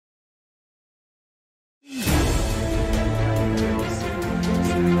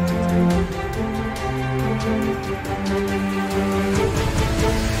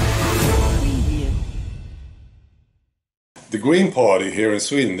Green Party here in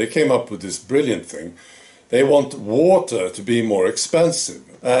Sweden, they came up with this brilliant thing. They want water to be more expensive.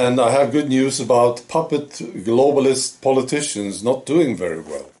 And I have good news about puppet globalist politicians not doing very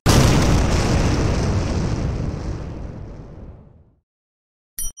well.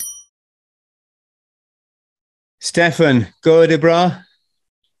 Stefan, går det bra?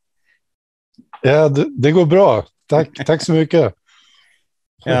 Ja, det går bra. Tack så mycket.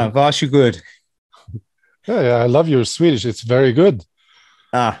 Ja, varsågod. Yeah, I love your Swedish. It's very good.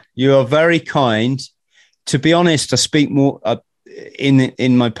 You are very kind. To be honest, I speak more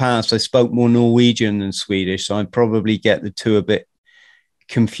in my past. I spoke more Norwegian than Swedish, so I probably get the two a bit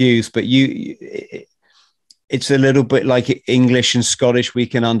confused. But it's a little bit like English and Scottish. We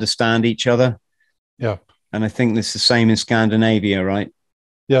can understand each other. Yeah, and I think it's the same in Scandinavia, right?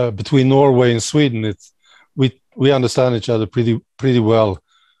 Yeah, between Norway and Sweden, we understand each other pretty well.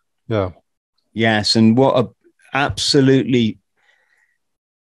 Yeah. Yes, and what a absolutely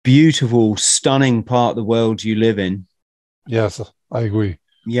beautiful, stunning part of the world you live in. Yes, I agree.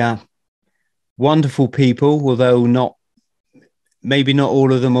 Yeah. Wonderful people, although maybe not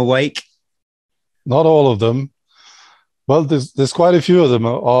all of them awake. Not all of them. Well, there's quite a few of them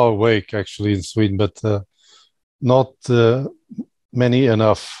are awake actually in Sweden, but not many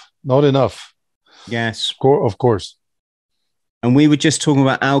enough. Not enough. Yes. Of course. And we were just talking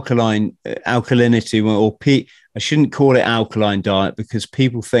about alkalinity, or I shouldn't call it alkaline diet because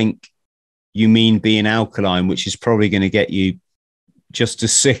people think you mean being alkaline, which is probably going to get you just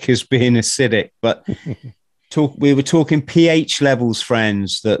as sick as being acidic. But we were talking pH levels,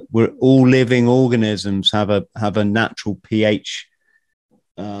 friends, that we're all living organisms have a natural pH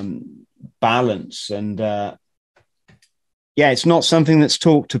balance. And it's not something that's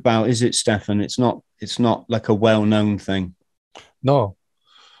talked about, is it, Stefan? It's not like a well-known thing. No,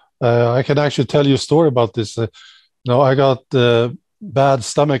 I can actually tell you a story about this. I got bad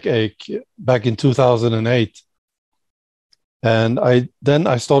stomach ache back in 2008. And I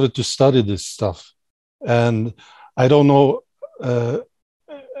started to study this stuff. And I don't know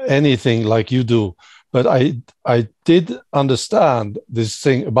anything like you do, but I did understand this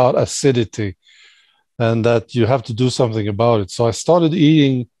thing about acidity and that you have to do something about it. So I started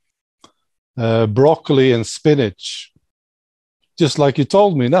eating broccoli and spinach, just like you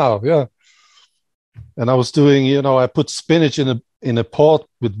told me now. Yeah. And I was doing, I put spinach in a pot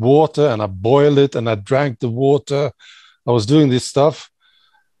with water and I boiled it and I drank the water. I was doing this stuff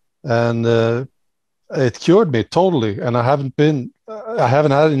and it cured me totally. And I haven't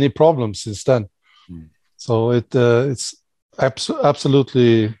had any problems since then. Mm. So it's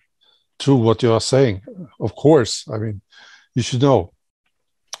absolutely true what you are saying. Of course. I mean, you should know.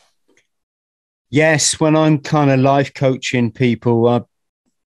 Yes, when I'm kind of life coaching people, I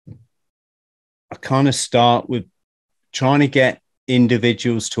kind of start with trying to get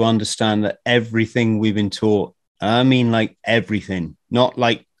individuals to understand that everything we've been taught, I mean like everything, not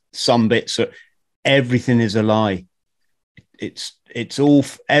like some bits, everything is a lie. It's all,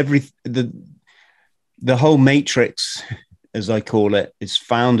 the whole matrix, as I call it, is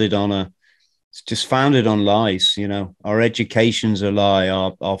founded on it's just founded on lies. Our education's a lie,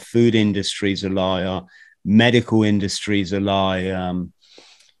 our food industry's a lie, our medical industry's a lie,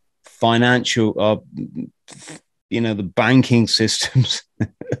 financial, the banking system's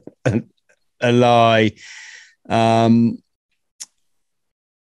a lie.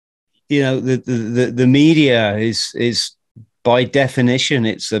 The media is by definition,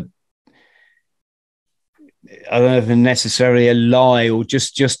 it's I don't know if necessarily a lie or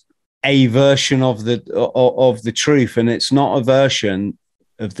just a version of the truth, and it's not a version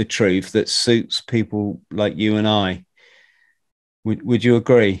of the truth that suits people like you and I. Would you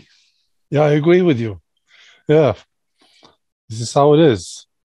agree? Yeah, I agree with you. Yeah, this is how it is.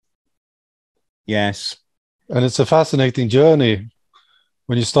 Yes, and it's a fascinating journey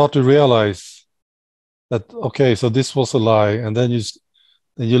when you start to realize that okay, so this was a lie, and then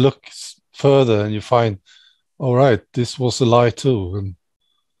you look further and you find, all right, this was a lie too, and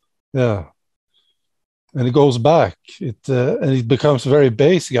yeah, and it goes back. And it becomes very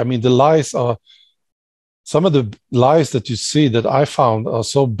basic. I mean, the lies are some of the lies that you see that I found are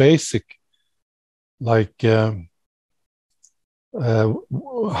so basic, like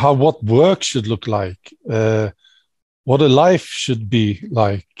what work should look like, what a life should be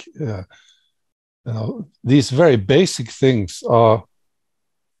like. These very basic things are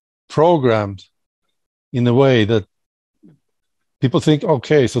programmed in a way that people think,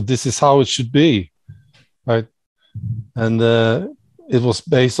 okay, so this is how it should be, right? And it was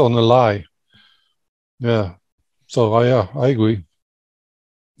based on a lie. Yeah. So I agree.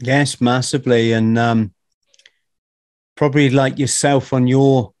 Yes, massively. And probably like yourself on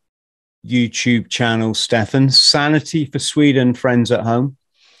your YouTube channel, Stefan, Sanity for Sweden Friends at Home.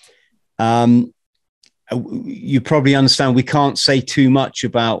 You probably understand we can't say too much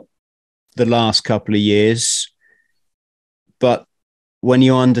about the last couple of years, but when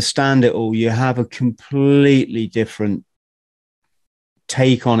you understand it all, you have a completely different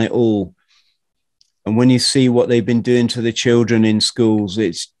take on it all. And when you see what they've been doing to the children in schools,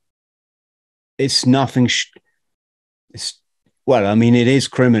 it's nothing. Well, I mean, it is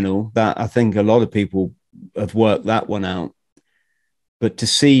criminal. That I think a lot of people have worked that one out. But to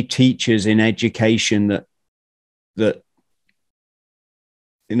see teachers in education that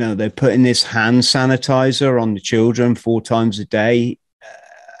you know they're putting this hand sanitizer on the children 4 times a day,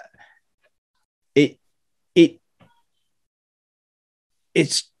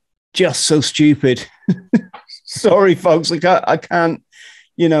 it's just so stupid. Sorry, folks, I can't.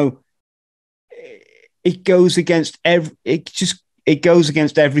 You know, it goes against it goes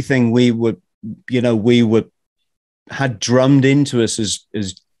against everything we had drummed into us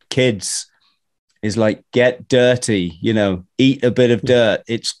as kids. Is like, get dirty, you know, eat a bit of dirt.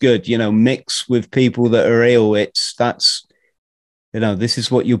 It's good, you know, mix with people that are ill. That's you know, this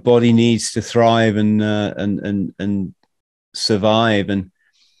is what your body needs to thrive and survive. And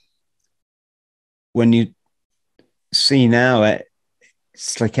when you see now,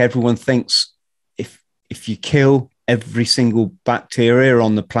 it's like everyone thinks if you kill every single bacteria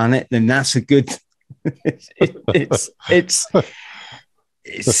on the planet, then that's a good. it's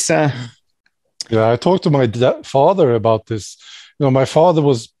Yeah, I talked to my father about this. You know, my father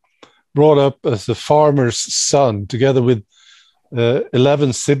was brought up as a farmer's son, together with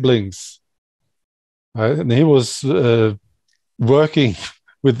 11 siblings, right? And he was working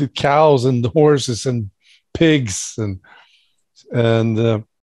with the cows and the horses and pigs, and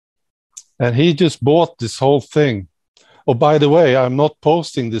he just bought this whole thing. Oh, by the way, I'm not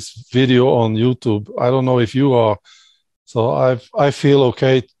posting this video on YouTube. I don't know if you are. So I feel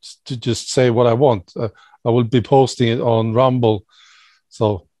okay to just say what I want. I will be posting it on Rumble.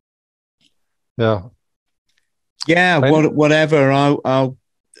 So, yeah. Yeah, whatever. I'll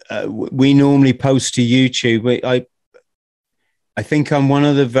we normally post to YouTube. I think I'm one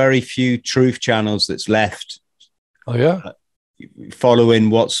of the very few truth channels that's left. Oh yeah. Following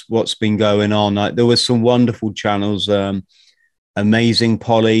what's been going on. There were some wonderful channels. Amazing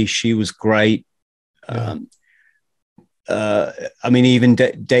Polly, she was great. Yeah. I mean, even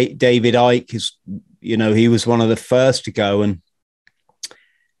David Icke is, you know, he was one of the first to go,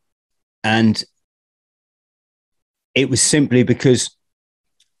 and it was simply because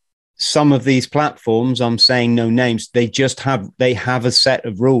some of these platforms, I'm saying no names, they have a set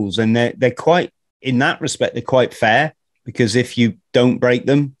of rules, and they're quite, in that respect, they're quite fair, because if you don't break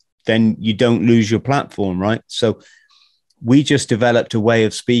them, then you don't lose your platform, right? So we just developed a way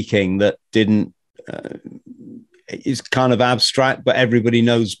of speaking that didn't. It's kind of abstract, but everybody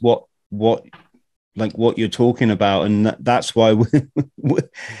knows what you're talking about, and that's why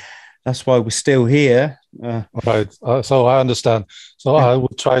we're still here. Right. So I understand. So I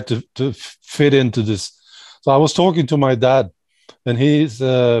will try to fit into this. So I was talking to my dad, and he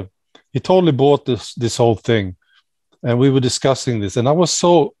totally bought this whole thing, and we were discussing this, and I was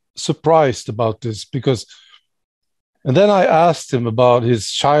so surprised about this and then I asked him about his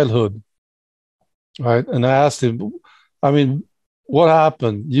childhood. Right. And I asked him, I mean, what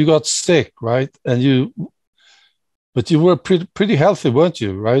happened? You got sick, right? But you were pretty healthy, weren't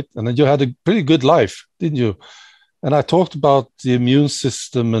you? Right. And then you had a pretty good life, didn't you? And I talked about the immune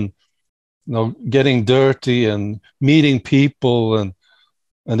system and, you know, getting dirty and meeting people and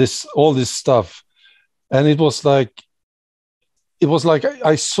all this stuff. And it was like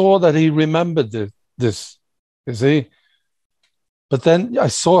I saw that he remembered this, you see? But then I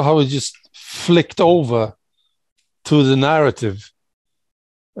saw how he just flicked over to the narrative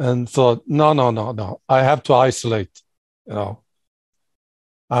and thought, no, I have to isolate. You know,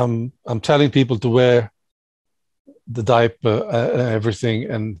 I'm telling people to wear the diaper and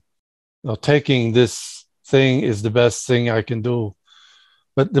everything, and, you know, taking this thing is the best thing I can do.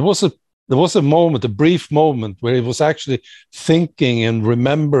 But there was a moment, a brief moment, where he was actually thinking and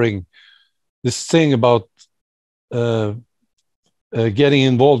remembering this thing about getting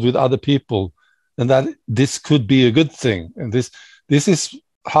involved with other people, and that this could be a good thing. And this is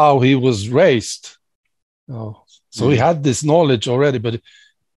how he was raised. You know? So he had this knowledge already, but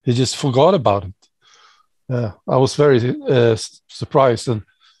he just forgot about it. I was very surprised, and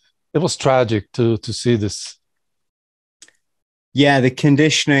it was tragic to see this. Yeah, the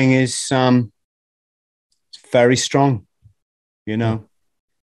conditioning is very strong. You know,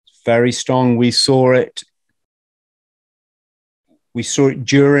 very strong. We saw it We saw it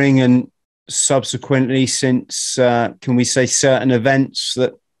during and subsequently since, can we say, certain events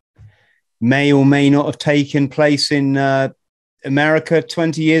that may or may not have taken place in America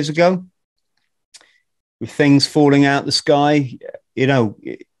 20 years ago, with things falling out the sky. You know,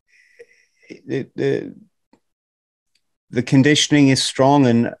 the conditioning is strong.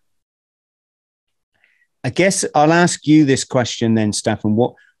 And I guess I'll ask you this question then, Stefan.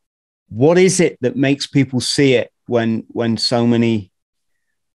 What is it that makes people see it when so many,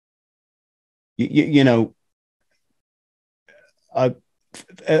 you know, I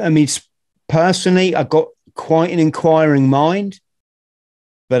mean, personally, I've got quite an inquiring mind,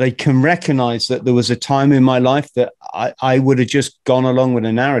 but I can recognize that there was a time in my life that I would have just gone along with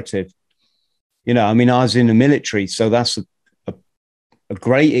a narrative. You know, I mean, I was in the military, so that's a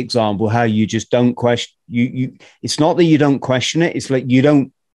great example how you just don't question. It's not that you don't question it; it's like you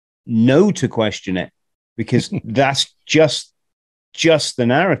don't know to question it, because that's just the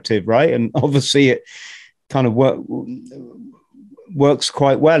narrative, right? And obviously, it kind of works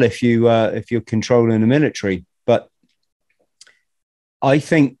quite well if you're controlling the military. But I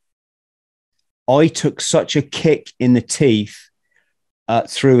think I took such a kick in the teeth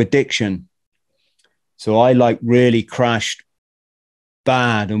through addiction. So I like really crashed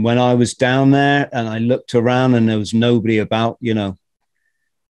bad. And when I was down there and I looked around and there was nobody about, you know,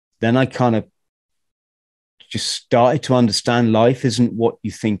 then I kind of just started to understand life isn't what you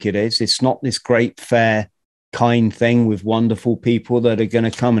think it is. It's not this great, fair, kind thing with wonderful people that are going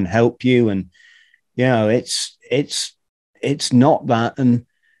to come and help you. And, you know, it's not that. And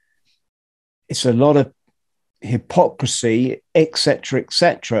it's a lot of hypocrisy, etc.,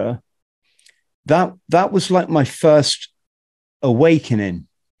 etc. That was like my first awakening,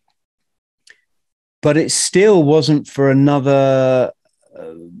 but it still wasn't for another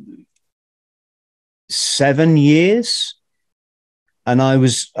 7 years. And I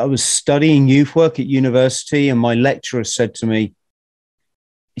was studying youth work at university, and my lecturer said to me,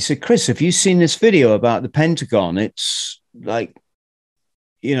 he said, "Chris, have you seen this video about the Pentagon? It's like,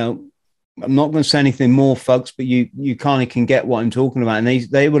 you know, I'm not going to say anything more, folks, but you kind of can get what I'm talking about." And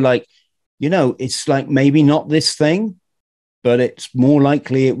they were like, you know, it's like maybe not this thing, but it's more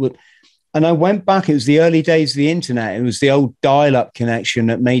likely it would. And I went back. It was the early days of the internet. It was the old dial-up connection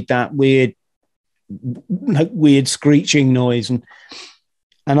that made that weird screeching noise. And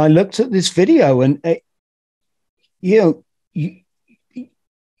I looked at this video, and you know,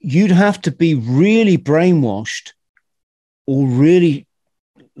 you'd have to be really brainwashed or really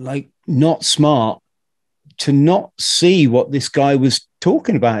like not smart to not see what this guy was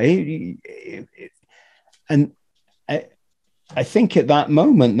talking about. And I think at that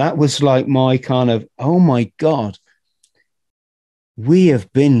moment, that was like my kind of, oh my God, we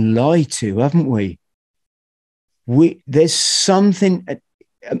have been lied to, haven't we? There's something,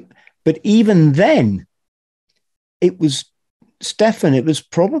 but even then, it was, Stefan, it was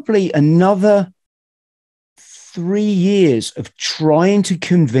probably another 3 years of trying to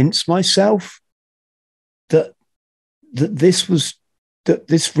convince myself that this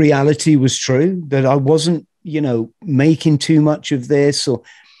reality was true, that I wasn't, you know, making too much of this,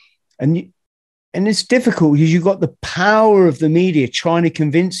 and it's difficult because you've got the power of the media trying to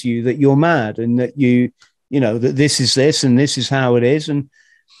convince you that you're mad and that you know, that this is this and this is how it is. And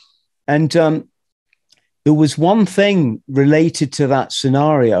there was one thing related to that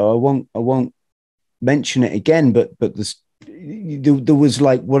scenario. I won't mention it again, but there was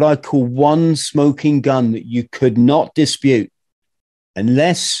like what I call one smoking gun that you could not dispute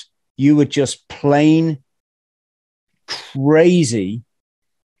unless you were just plain crazy.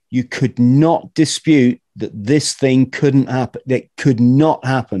 You could not dispute that this thing couldn't happen. That could not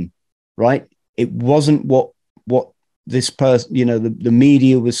happen, right? It wasn't what this person, you know, the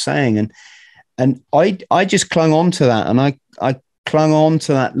media was saying. And I just clung on to that. And I clung on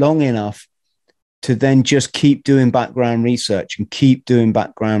to that long enough to then just keep doing background research and keep doing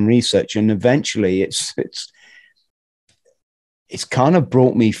background research. And eventually it's kind of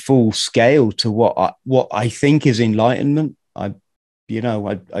brought me full scale to what I think is enlightenment. I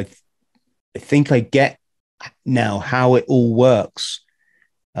think I get now how it all works,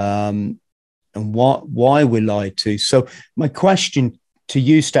 and why we're lied to. So my question to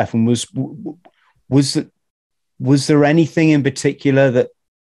you, Stefan, was there anything in particular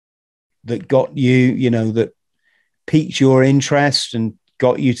that got you, you know, that piqued your interest and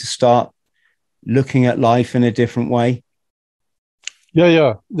got you to start looking at life in a different way?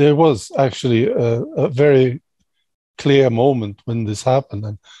 Yeah. There was actually a very clear moment when this happened.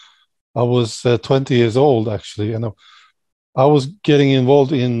 And I was 20 years old, actually. And I was getting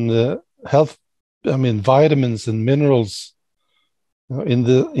involved in health, I mean, vitamins and minerals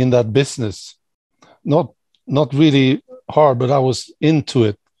in that business. Not really hard, but I was into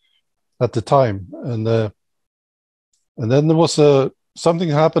it at the time. And then there was something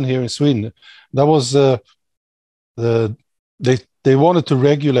happened here in Sweden. That was they wanted to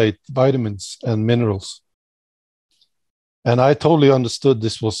regulate vitamins and minerals, and I totally understood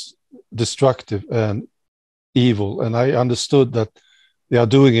this was destructive and evil, and I understood that they are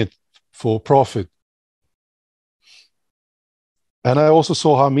doing it for profit. And I also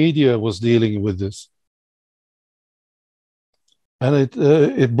saw how media was dealing with this, and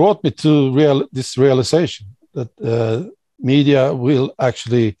it brought me to this realization that media will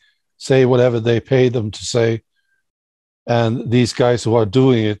actually say whatever they pay them to say, and these guys who are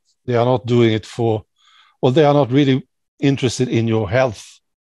doing it, they are not doing it for, well, they are not really interested in your health.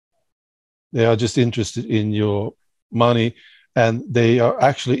 They are just interested in your money, and they are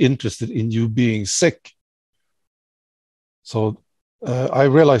actually interested in you being sick. So I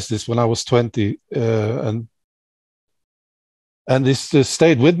realized this when I was 20, and this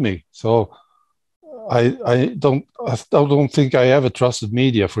stayed with me. So I don't think I ever trusted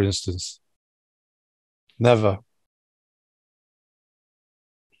media, for instance. Never.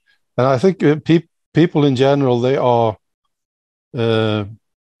 And I think people in general, they are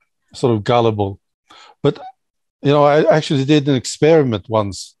sort of gullible. But, I actually did an experiment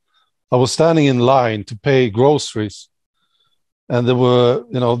once. I was standing in line to pay groceries, and there were,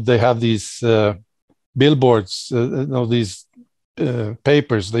 they have these billboards, these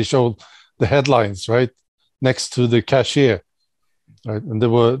papers. They showed the headlines, right, next to the cashier, right? And there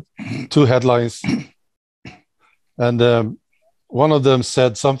were two headlines, and one of them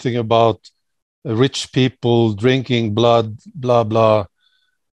said something about rich people drinking blood, blah blah,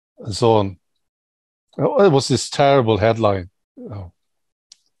 and so on. It was this terrible headline,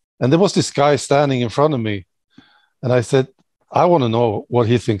 and there was this guy standing in front of me, and I said, I want to know what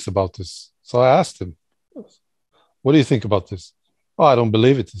he thinks about this. So I asked him, what do you think about this? Oh, I don't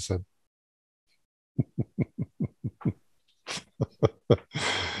believe it, he said.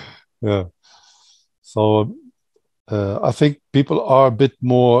 Yeah. So I think people are a bit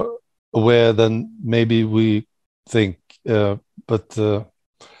more aware than maybe we think. But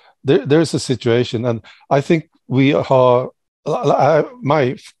there's a situation, and I think we are,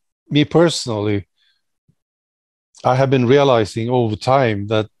 me personally, I have been realizing over time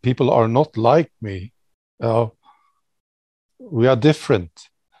that people are not like me. We are different.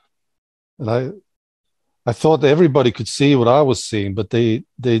 And I thought everybody could see what I was seeing, but they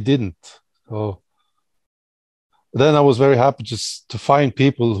didn't. So then I was very happy just to find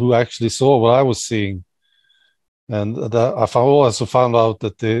people who actually saw what I was seeing. And I also found out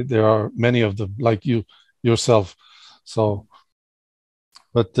that there are many of them, like yourself. So,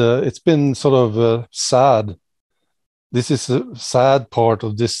 but it's been sort of sad. This is a sad part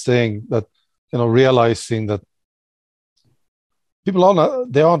of this thing, that, realizing that people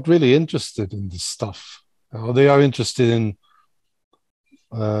aren't really interested in this stuff. They are interested in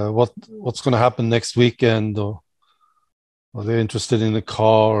what's going to happen next weekend, or they're interested in a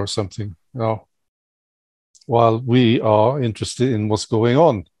car or something, while we are interested in what's going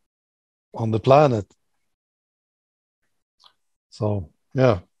on the planet. So,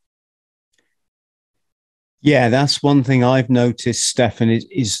 yeah. Yeah, that's one thing I've noticed, Stefan,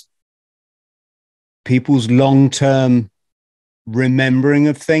 is people's long-term remembering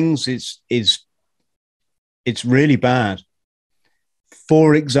of things is really bad.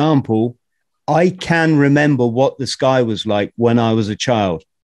 For example, I can remember what the sky was like when I was a child.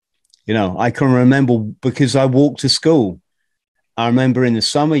 I can remember because I walked to school. I remember in the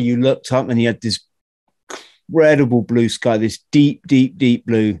summer you looked up and you had this incredible blue sky, this deep, deep, deep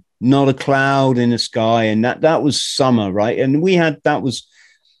blue, not a cloud in the sky. And that was summer, right? And that was,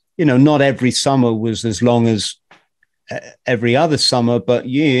 not every summer was as long as every other summer, but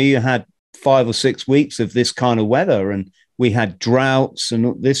you had 5 or 6 weeks of this kind of weather, and we had droughts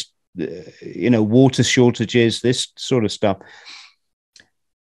and this, water shortages, this sort of stuff.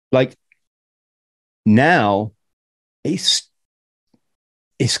 Like now, it's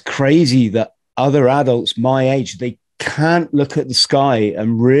crazy that other adults my age, they can't look at the sky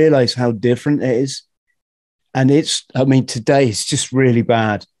and realize how different it is. And today it's just really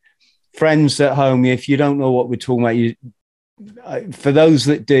bad. Friends at home, if you don't know what we're talking about, for those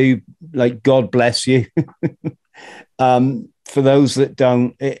that do, like, God bless you. For those that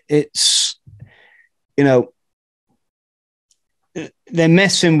don't, it's, they're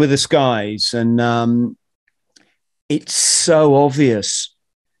messing with the skies, and it's so obvious.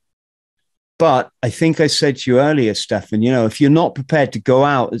 But I think I said to you earlier, Stefan, if you're not prepared to go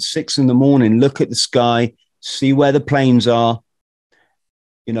out at 6 a.m, look at the sky, see where the planes are,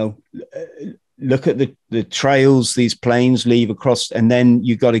 you know, look at the trails these planes leave across, and then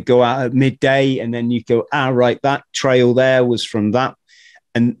you got to go out at midday, and then you go, right, that trail there was from that.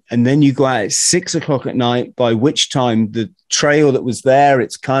 And then you go out at 6 o'clock at night, by which time the trail that was there,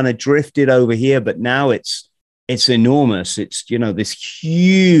 it's kind of drifted over here, but now it's enormous. It's, this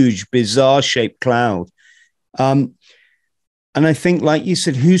huge, bizarre shaped cloud. And I think, like you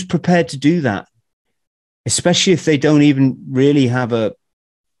said, who's prepared to do that? Especially if they don't even really have a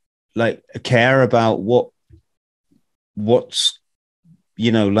care about what's,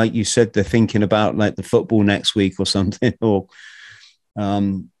 like you said, they're thinking about like the football next week or something, or,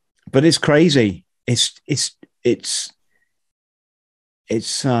 but it's crazy. It's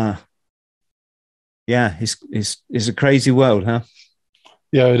a crazy world, huh?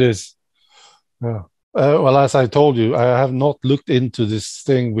 Yeah, it is. Yeah. Well, as I told you, I have not looked into this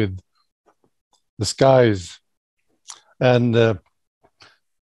thing with the skies, and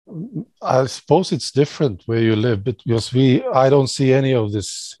I suppose it's different where you live, but because I don't see any of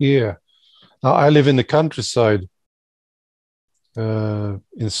this here. Now, I live in the countryside in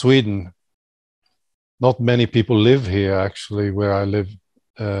Sweden. Not many people live here, actually, where I live,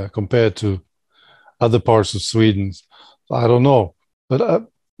 compared to other parts of Sweden. I don't know, but I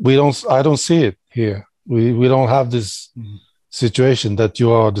don't see it here. We don't have this situation that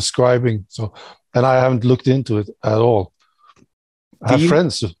you are describing. So, and I haven't looked into it at all. I have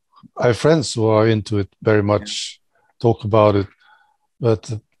friends who are into it very much, talk about it, but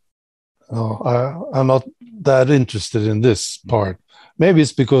I'm not that interested in this part. Maybe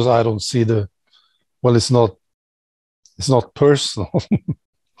it's because I don't see it's not personal.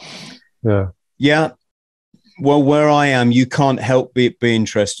 Yeah. Well, where I am, you can't help be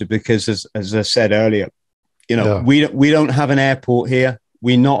interested, because as I said earlier, we don't have an airport here.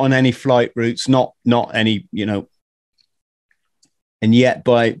 We're not on any flight routes, not any, and yet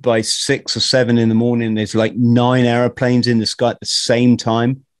by 6 or 7 in the morning, there's like 9 airplanes in the sky at the same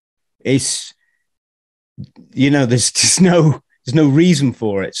time. It's, there's just there's no reason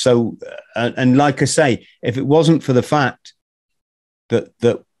for it. So, and like I say, if it wasn't for the fact that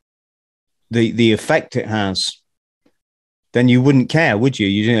the effect it has, then you wouldn't care, would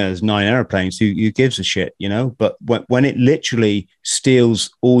you? There's 9 airplanes. Who gives a shit, But when it literally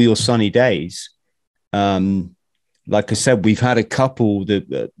steals all your sunny days, like I said, we've had a couple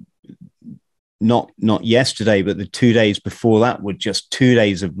that not yesterday, but the 2 days before that were just 2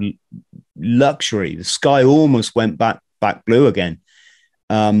 days of luxury. The sky almost went back blue again.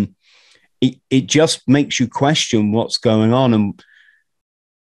 It just makes you question what's going on, and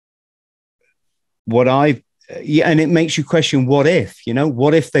and it makes you question, what if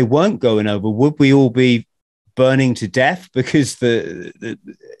they weren't going over? Would we all be burning to death? Because the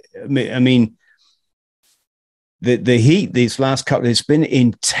heat these last couple, it's been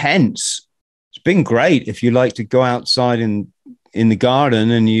intense. It's been great if you like to go outside in the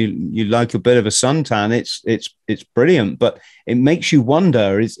garden and you like a bit of a suntan. It's brilliant, but it makes you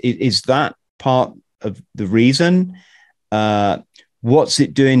wonder: is that part of the reason? What's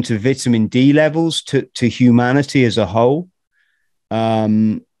it doing to vitamin D levels, to humanity as a whole?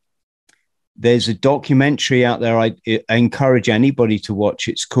 There's a documentary out there I encourage anybody to watch.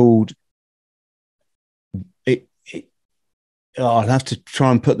 It's called I'll have to try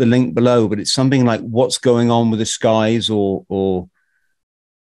and put the link below, but it's something like What's Going On with the Skies, or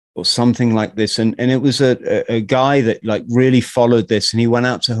something like this. And it was a guy that like really followed this, and he went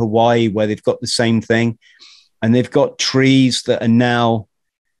out to Hawaii, where they've got the same thing, and they've got trees that are now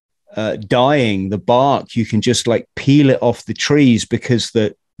dying. The bark, you can just like peel it off the trees because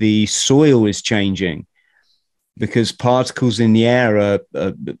the soil is changing, because particles in the air are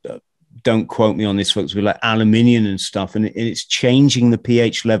don't quote me on this, folks, with like aluminium and stuff, and it's changing the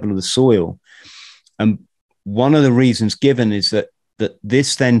pH level of the soil. And one of the reasons given is that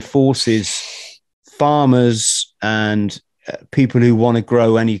this then forces farmers and people who want to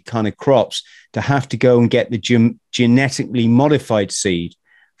grow any kind of crops to have to go and get the genetically modified seed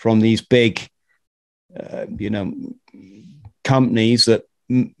from these big, companies that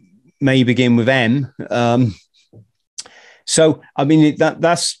may begin with M. So, I mean,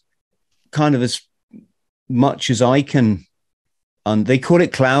 that's kind of as much as I can. And they call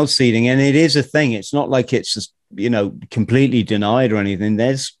it cloud seeding, and it is a thing. It's not like it's just, completely denied or anything.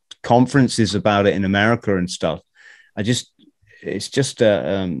 There's conferences about it in America and stuff. It's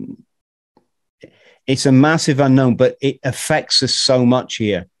a massive unknown, but it affects us so much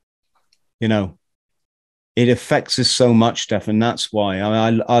here. It affects us so much, Steph, and that's why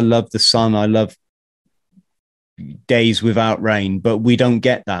I love the sun. I love days without rain, but we don't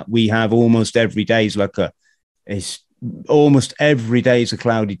get that. We have almost every day is like almost every day is a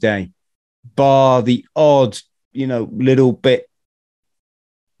cloudy day, bar the odd, little bit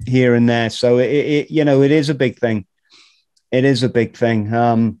here and there. So it is a big thing. It is a big thing.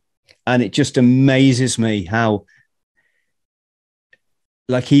 And it just amazes me how,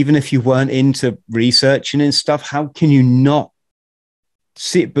 like, even if you weren't into researching and stuff, how can you not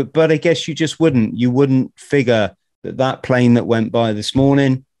see it? But I guess you just wouldn't figure that plane that went by this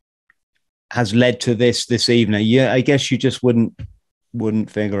morning has led to this evening. Yeah, I guess you just wouldn't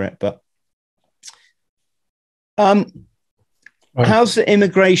figure it. But right. How's the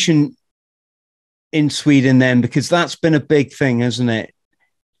immigration in Sweden then? Because that's been a big thing, hasn't it?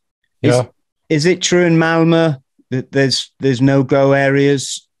 Is it true in Malmö that there's no-go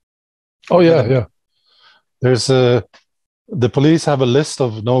areas? Oh yeah. There's the police have a list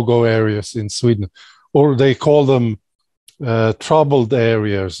of no-go areas in Sweden, or they call them troubled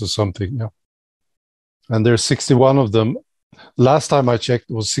areas or something. Yeah. And there's 61 of them. Last time I checked,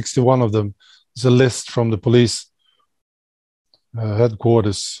 it was 61 of them. It's a list from the police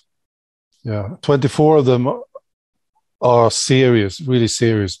headquarters. Yeah, 24 of them are serious, really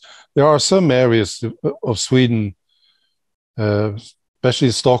serious. There are some areas of Sweden,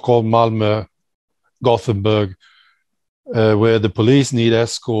 especially Stockholm, Malmö, Gothenburg, where the police need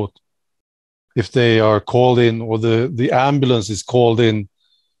escort if they are called in, or the ambulance is called in.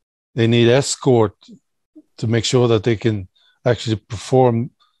 They need escort to make sure that they can actually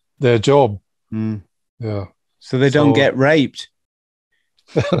perform their job. Mm. Yeah. So they don't get raped.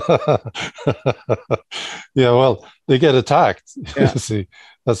 Yeah, well, they get attacked. Yeah. See,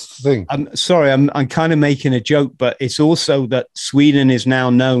 that's the thing. I'm sorry, I'm kind of making a joke, but it's also that Sweden is now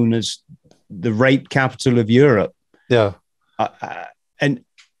known as the rape capital of Europe. Yeah. And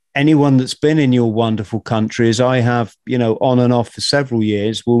anyone that's been in your wonderful country, as I have, on and off for several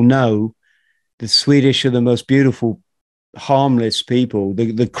years, will know the Swedish are the most beautiful, harmless people.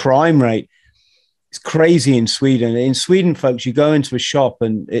 The crime rate is crazy in Sweden. In Sweden, folks, you go into a shop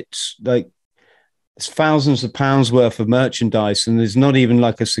and it's thousands of pounds worth of merchandise, and there's not even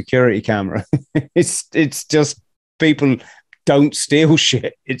like a security camera. it's just people don't steal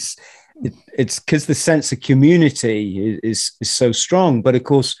shit. It's because the sense of community is so strong. But of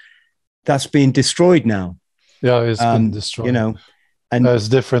course, that's being destroyed now. Yeah, it's been destroyed. And it's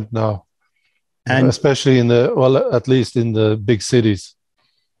different now, and especially at least in the big cities.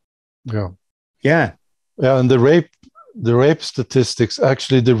 Yeah. And the rape statistics.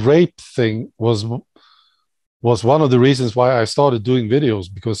 Actually, the rape thing was one of the reasons why I started doing videos,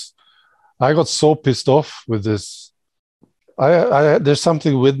 because I got so pissed off with this. I there's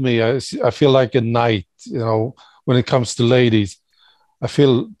something with me. I feel like a knight, when it comes to ladies. I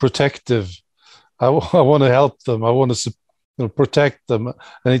feel protective. I want to help them. I want to protect them,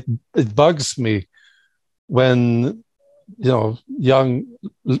 and it bugs me when young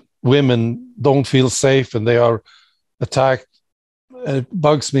women don't feel safe and they are attacked. It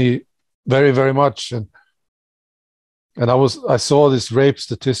bugs me very, very much. And I saw this rape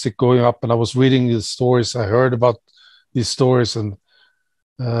statistic going up, and I was reading the stories. I heard about these stories, and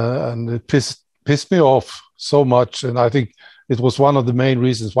it pissed me off so much. And I think it was one of the main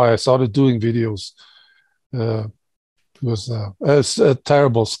reasons why I started doing videos. It's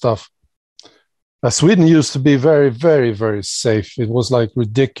terrible stuff. Sweden used to be very, very, very safe. It was like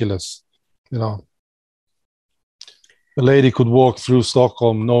ridiculous, A lady could walk through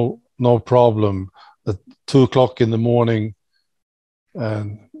Stockholm, no problem, at 2:00 in the morning,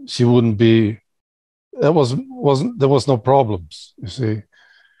 and she wouldn't be. There was no problems, you see.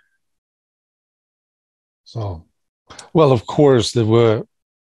 So, well, of course there were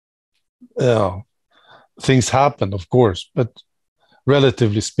things happened, of course, but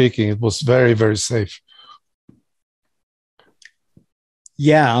relatively speaking, it was very, very safe.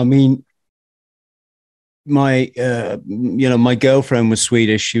 Yeah, I mean, my girlfriend was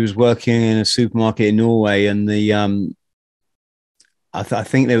Swedish. She was working in a supermarket in Norway, and I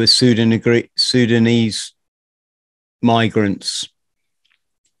think there were Sudanese migrants.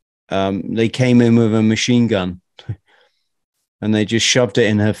 They came in with a machine gun, and they just shoved it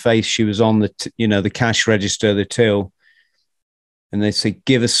in her face. She was on the cash register, the till, and they said,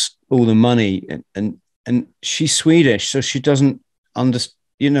 "Give us all the money." And she's Swedish, so she doesn't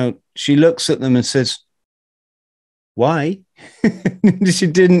understand. She looks at them and says, "Why?" She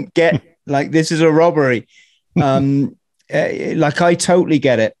didn't get, like, this is a robbery. Like, I totally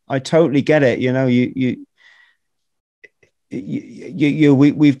get it.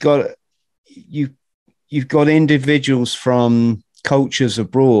 You've got individuals from cultures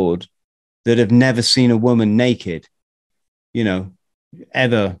abroad that have never seen a woman naked,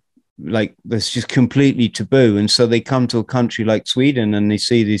 ever. like that's just completely taboo. And so they come to a country like Sweden and they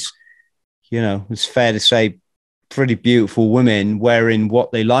see these, you know, it's fair to say, pretty beautiful women wearing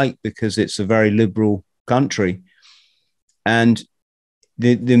what they like because it's a very liberal country. And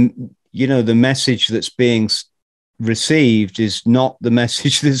the you know, the message that's being received is not the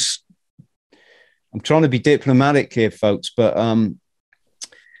message that's, I'm trying to be diplomatic here, folks, but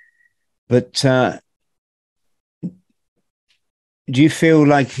do you feel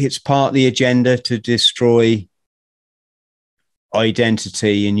like it's part of the agenda to destroy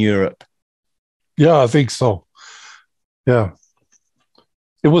identity in Europe? Yeah, I think so. Yeah.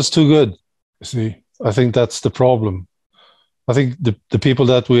 It was too good. You see, I think that's the problem. I think the people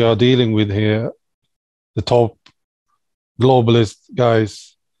that we are dealing with here, the top globalist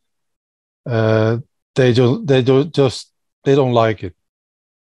guys, they don't like it.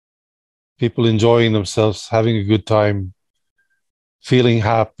 People enjoying themselves, having a good time, feeling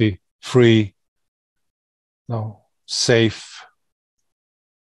happy, free, no, safe.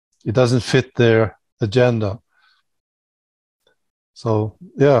 It doesn't fit their agenda. So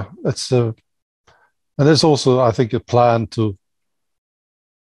yeah, that's and there's also, I think, a plan to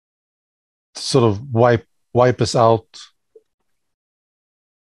sort of wipe us out.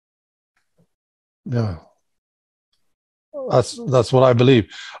 Yeah, that's what I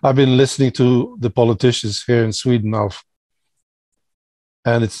believe. I've been listening to the politicians here in Sweden now,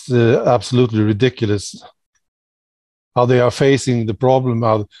 and it's absolutely ridiculous how they are facing the problem.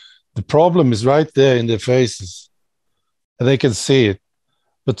 How the problem is right there in their faces, and they can see it,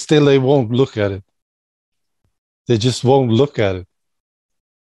 but still they won't look at it. They just won't look at it.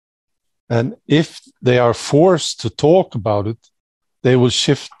 And if they are forced to talk about it, they will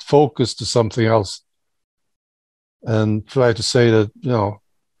shift focus to something else and try to say that, you know,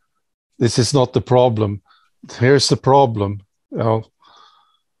 this is not the problem. Here's the problem. You know,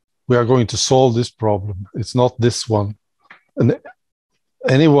 we are going to solve this problem. It's not this one. And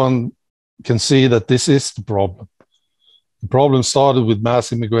anyone can see that this is the problem. The problem started with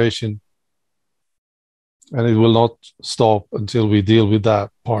mass immigration, and it will not stop until we deal with that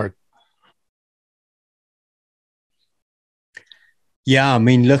part. Yeah, I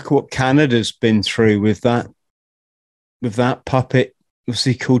mean, look what Canada's been through with that puppet. What's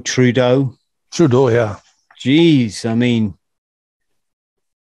he called? Trudeau. Trudeau, yeah. Jeez, I mean,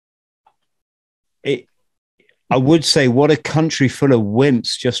 I would say, what a country full of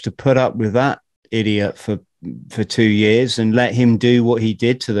wimps just to put up with that idiot for 2 years and let him do what he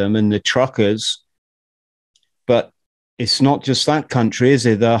did to them and the truckers. But it's not just that country, is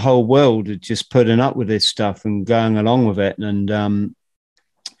it? The whole world is just putting up with this stuff and going along with it. And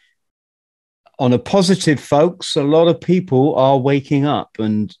on a positive, folks, a lot of people are waking up.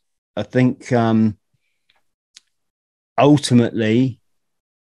 And I think ultimately,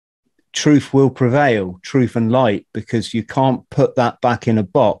 truth will prevail, truth and light, because you can't put that back in a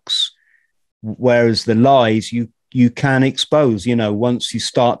box. Whereas the lies you can expose, you know, once you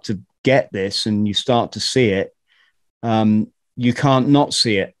start to get this and you start to see it, you can't not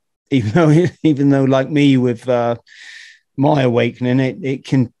see it. Even though like me with my awakening, it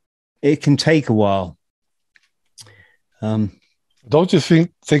can take a while. Don't you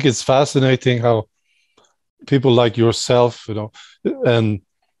think it's fascinating how people like yourself, you know, and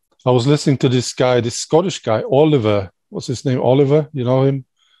I was listening to this guy, this Scottish guy, Oliver. What's his name? Oliver, you know him?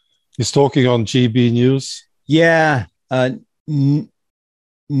 He's talking on GB News. Yeah.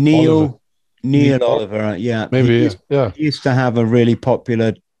 Neil Oliver. Yeah. Maybe, He used to have a really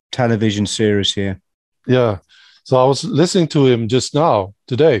popular television series here. Yeah. So I was listening to him just now,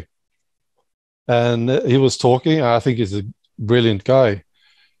 today. And he was talking. I think he's a brilliant guy.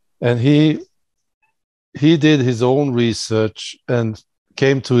 And he did his own research and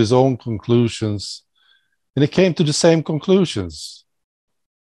came to his own conclusions, and he came to the same conclusions.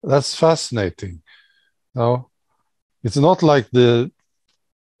 That's fascinating. No, it's not like it's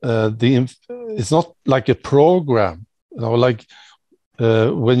not like a program. You know, like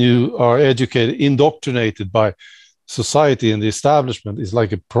when you are educated, indoctrinated by society and the establishment, is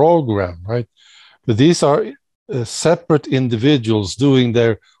like a program, right? But these are separate individuals doing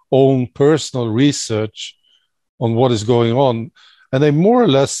their own personal research on what is going on. And they more or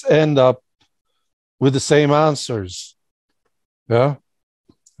less end up with the same answers. Yeah.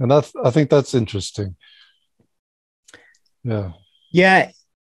 And I think that's interesting. Yeah. Yeah,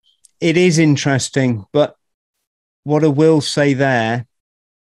 it is interesting. But what I will say there,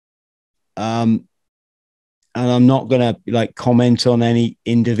 and I'm not going to like comment on any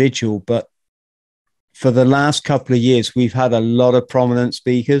individual, but for the last couple of years, we've had a lot of prominent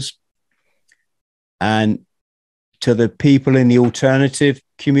speakers, and to the people in the alternative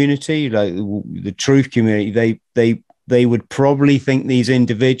community, like the truth community, they would probably think these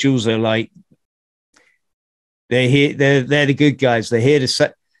individuals are like, they're here, they're the good guys. They're here to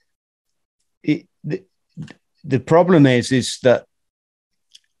say. The problem is that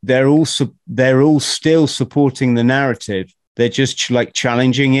they're all still supporting the narrative. They're just like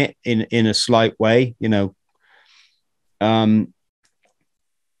challenging it in a slight way, you know.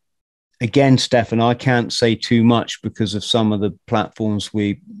 Again, Stefan, I can't say too much because of some of the platforms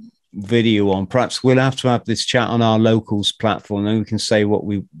we video on. Perhaps we'll have to have this chat on our locals platform, and we can say what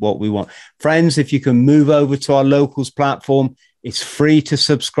we want. Friends, if you can move over to our locals platform, it's free to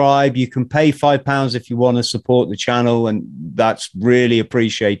subscribe. You can pay £5 if you want to support the channel, and that's really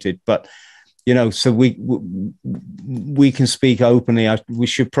appreciated. But you know, so we can speak openly. We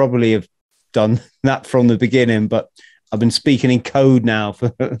should probably have done that from the beginning, but I've been speaking in code now for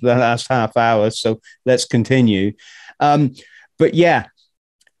the last half hour, so let's continue. But yeah,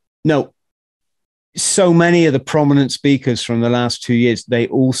 no, so many of the prominent speakers from the last 2 years, they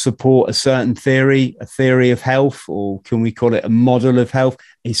all support a certain theory, a theory of health, or can we call it a model of health?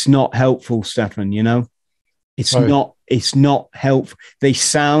 It's not helpful, Stefan, you know? It's right. It's not helpful. They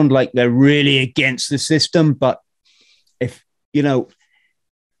sound like they're really against the system, but if, you know,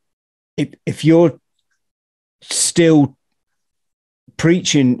 if you're still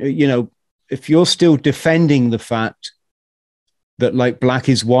preaching, you know, if you're still defending the fact that like black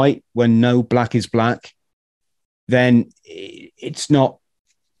is white when no black is black, then it's not,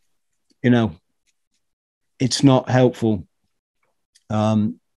 you know, it's not helpful.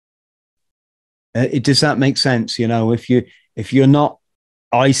 Does that make sense? You know, if you're not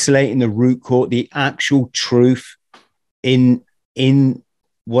isolating the root cause, the actual truth in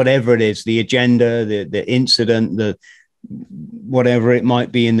whatever it is, the agenda, the incident, the whatever it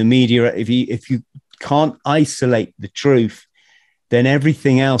might be in the media, if you can't isolate the truth, then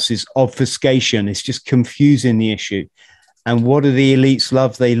everything else is obfuscation. It's just confusing the issue. And what do the elites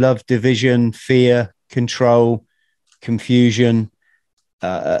love? They love division, fear, control, confusion,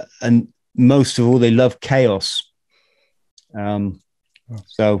 and most of all, they love chaos.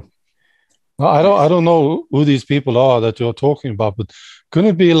 So I don't know who these people are that you're talking about, but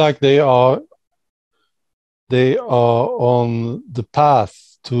couldn't it be like they are on the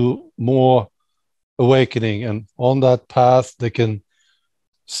path to more awakening, and on that path they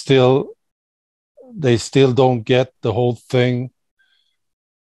still don't get the whole thing?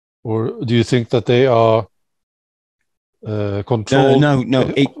 Or do you think that they are controlled?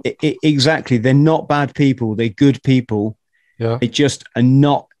 No. Exactly. They're not bad people. They're good people. Yeah. They just are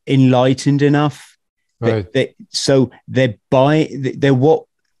not enlightened enough. Right. They're what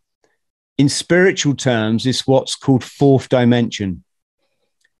in spiritual terms is what's called fourth dimension.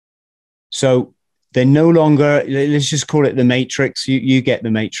 So they're no longer, let's just call it the matrix. You get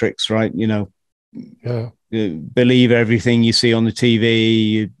the matrix, right? You know, yeah. Believe everything you see on the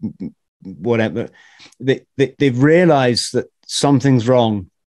TV, whatever. They've realized that something's wrong.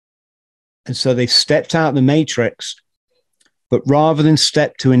 And so they've stepped out of the matrix, but rather than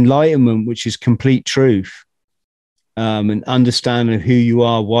step to enlightenment, which is complete truth, and understanding who you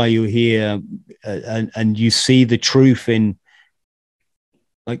are, why you're here, and you see the truth in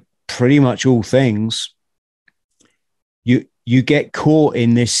like pretty much all things, you get caught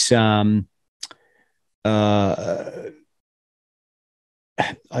in this I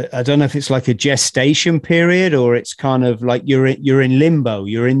don't know if it's like a gestation period, or it's kind of like you're in limbo,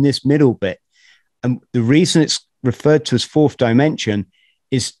 you're in this middle bit. And the reason it's referred to as fourth dimension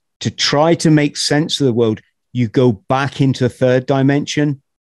is to try to make sense of the world. You go back into third dimension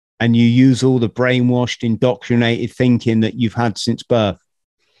and you use all the brainwashed, indoctrinated thinking that you've had since birth.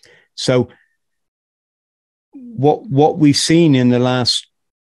 So what we've seen in the last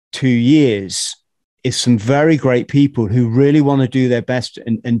 2 years is some very great people who really want to do their best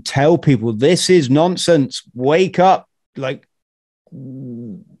and tell people this is nonsense, wake up, like,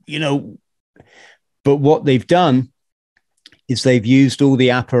 you know. But what they've done is they've used all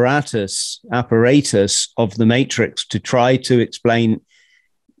the apparatus of the matrix to try to explain,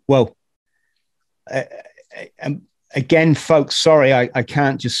 well, again, folks, sorry, I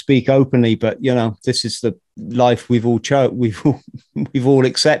can't just speak openly, but you know, this is the life we've all we've all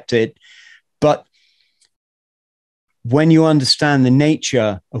accepted. But when you understand the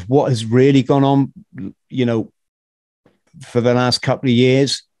nature of what has really gone on, you know, for the last couple of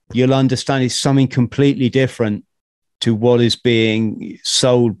years, you'll understand it's something completely different to what is being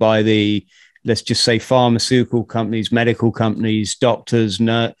sold by the, let's just say, pharmaceutical companies, medical companies, doctors, you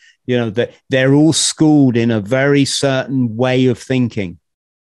know, that they're all schooled in a very certain way of thinking,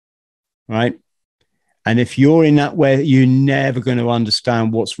 right? And if you're in that way, you're never going to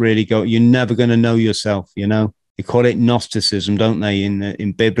understand what's really going. You're never going to know yourself. You know, they call it Gnosticism, don't they?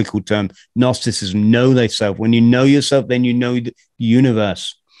 In biblical terms, Gnosticism, know thyself. When you know yourself, then you know the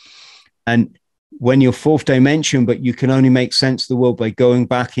universe. And when you're fourth dimension, but you can only make sense of the world by going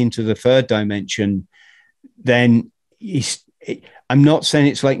back into the third dimension, then I'm not saying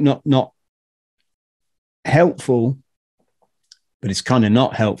it's like not helpful, but it's kind of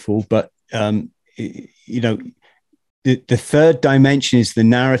not helpful. But you know, the third dimension is the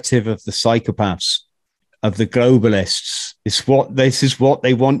narrative of the psychopaths, of the globalists. This is what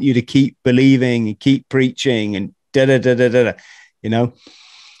they want you to keep believing and keep preaching and da da da da da. You know,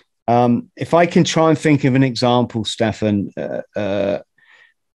 if I can try and think of an example, Stefan,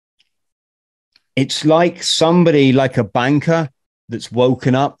 it's like somebody, like a banker that's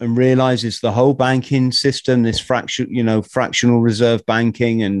woken up and realizes the whole banking system, this fractional reserve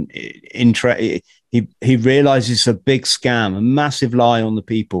banking and he realizes it's a big scam, a massive lie on the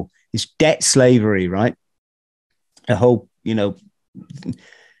people. It's debt slavery, right? A whole,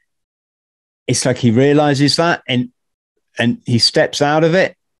 it's like he realizes that and he steps out of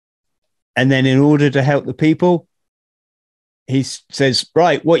it. And then in order to help the people, he says,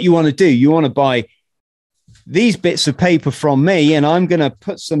 right, what you want to do, you want to buy these bits of paper from me and I'm going to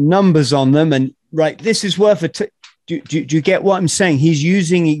put some numbers on them. And right, this is worth do you get what I'm saying? He's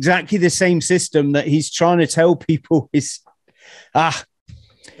using exactly the same system that he's trying to tell people is, I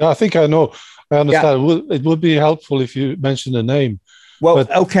think I know. I understand. Yeah. It would be helpful if you mention a name. Well,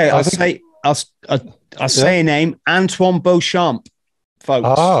 okay, I'll say a name, Antoine Beauchamp, folks.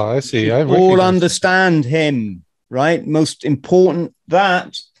 I see. I all understand him, right? Most important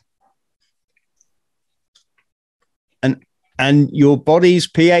that. And your body's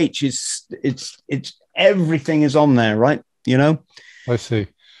pH it's everything is on there, right? You know? I see.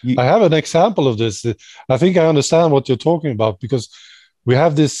 I have an example of this. I think I understand what you're talking about because we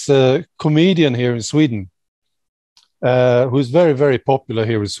have this comedian here in Sweden who's very, very popular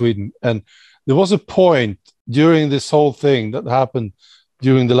here in Sweden. And there was a point during this whole thing that happened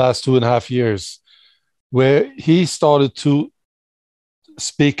during the last 2.5 years where he started to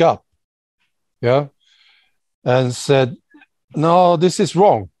speak up, and said, no, this is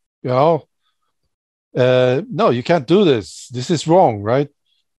wrong, no, you can't do this. This is wrong, right?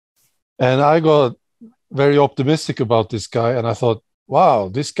 And I got very optimistic about this guy. And I thought, wow,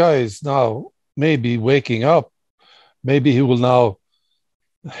 this guy is now maybe waking up. Maybe he will now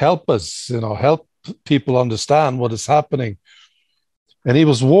help us, help people understand what is happening. And he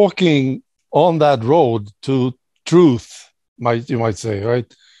was walking on that road to truth, you might say,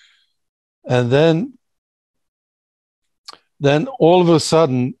 right? And then all of a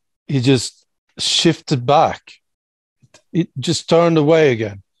sudden, he just shifted back. He just turned away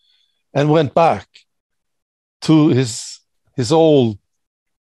again and went back to his old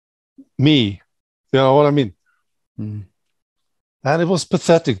me. You know what I mean? Mm. And it was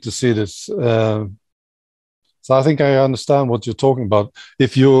pathetic to see this. So I think I understand what you're talking about.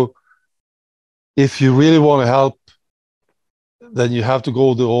 If you really want to help, then you have to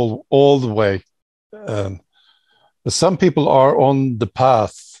go all the way. Some people are on the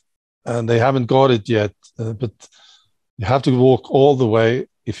path and they haven't got it yet, but you have to walk all the way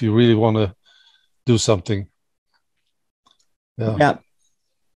if you really want to do something.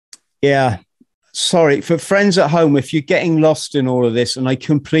 Yeah. Sorry, for friends at home, if you're getting lost in all of this, and I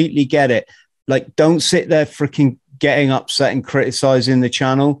completely get it, like, don't sit there freaking getting upset and criticizing the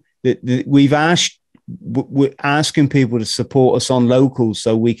channel. We're asking people to support us on locals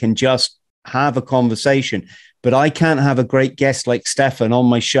so we can just have a conversation. But I can't have a great guest like Stefan on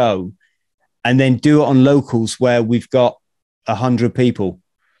my show and then do it on locals where we've got 100 people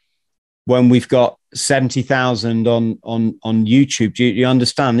when we've got 70,000 on YouTube. Do you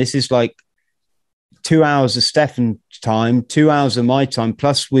understand? This is like 2 hours of Stefan's time, 2 hours of my time,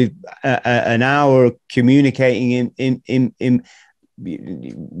 plus with an hour communicating in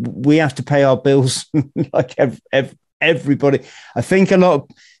we have to pay our bills like everybody. I think a lot of,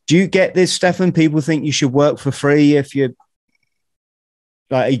 do you get this, Stefan? People think you should work for free if you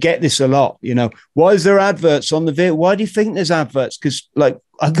like. You get this a lot, Why is there adverts on the video? Why do you think there's adverts? Because like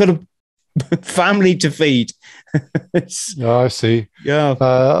I've got a family to feed. Yeah, I see. Yeah,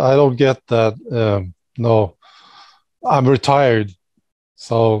 I don't get that. No, I'm retired,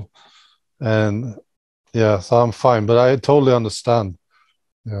 so so I'm fine. But I totally understand.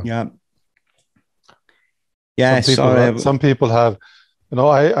 Yeah. Some people have.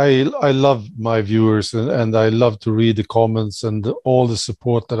 I love my viewers and I love to read the comments and all the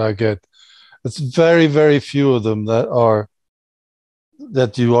support that I get. It's very, very few of them that are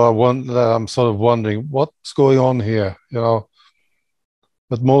that you are one. That I'm sort of wondering what's going on here,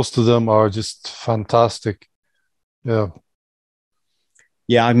 But most of them are just fantastic. Yeah.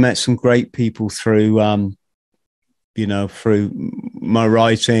 Yeah, I've met some great people through, through my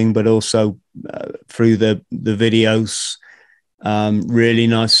writing, but also through the videos. Really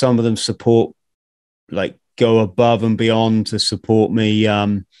nice. Some of them go above and beyond to support me.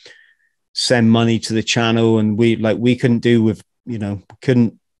 Send money to the channel, and we couldn't do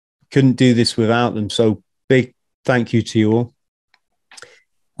this without them. So big thank you to you all.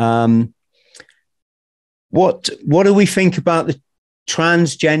 What do we think about the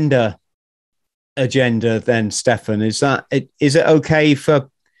transgender agenda then, Stefan? Is it okay for,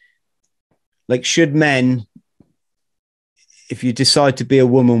 should men, if you decide to be a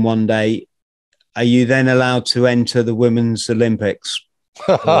woman one day, are you then allowed to enter the Women's Olympics?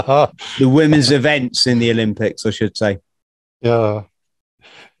 The women's events in the Olympics, I should say. Yeah.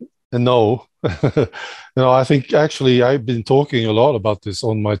 No. I think actually I've been talking a lot about this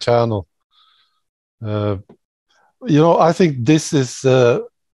on my channel. I think this is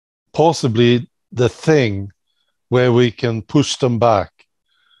possibly the thing where we can push them back.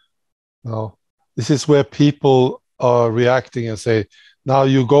 This is where people are reacting and say, now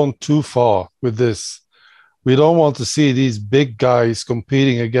you've gone too far with this. We don't want to see these big guys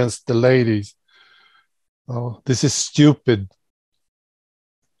competing against the ladies. This is stupid.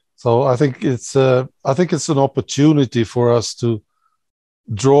 So I think it's an opportunity for us to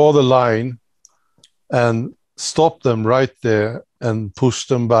draw the line and stop them right there and push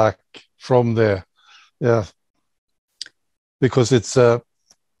them back from there. Yeah, because it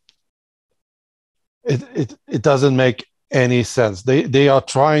doesn't make any sense. They are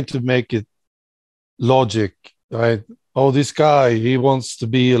trying to make it logic, right? Oh, this guy, he wants to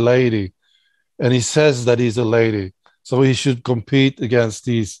be a lady, and he says that he's a lady, so he should compete against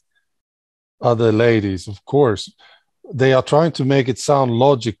these other ladies. Of course, they are trying to make it sound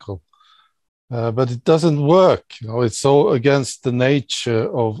logical, but it doesn't work. It's so against the nature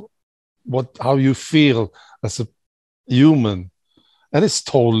of how you feel as a human, and it's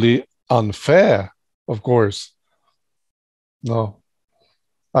totally unfair. Of course, no.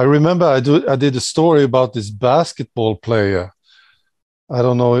 I remember I did a story about this basketball player. I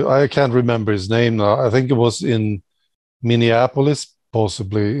don't know. I can't remember his name now. I think it was in Minneapolis,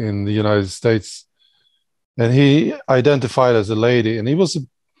 possibly in the United States. And he identified as a lady, and he was a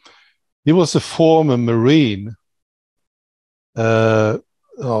former Marine,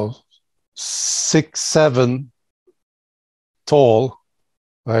 6'7" tall,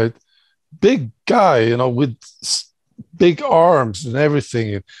 right? Big guy, with big arms and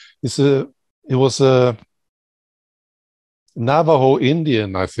everything. It was a Navajo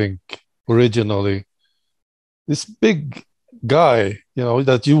Indian, I think, originally. This big guy,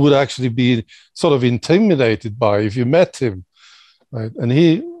 that you would actually be sort of intimidated by if you met him, right? And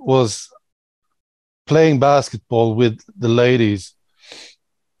he was playing basketball with the ladies,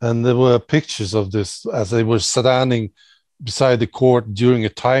 and there were pictures of this as they were standing beside the court during a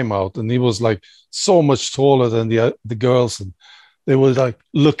timeout, and he was like so much taller than the girls, and they were like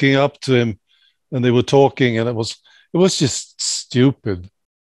looking up to him, and they were talking, and it was just stupid.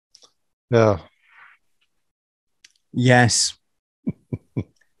 Yeah. Yes.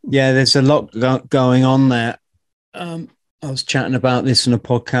 Yeah, there's a lot going on there. I was chatting about this in a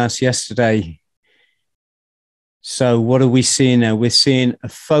podcast yesterday. So what are we seeing now? We're seeing a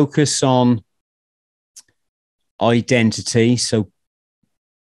focus on identity. So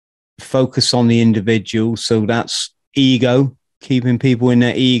focus on the individual. So that's ego, keeping people in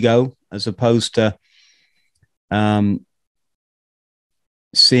their ego, as opposed to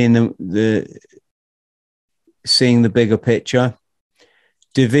seeing the bigger picture.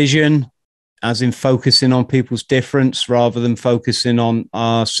 Division, as in focusing on people's difference rather than focusing on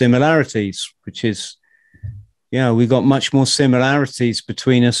our similarities, which is, we got much more similarities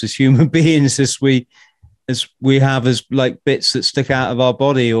between us as human beings as we have as like bits that stick out of our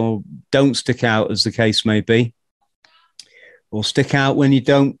body or don't stick out, as the case may be, or stick out when you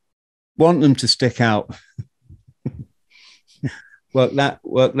don't want them to stick out. work that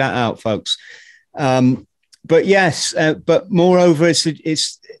out, folks. But yes, but moreover, it's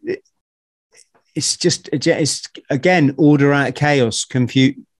again order out of chaos,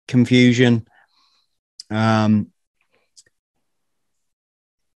 confusion.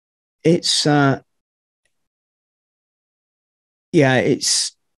 It's a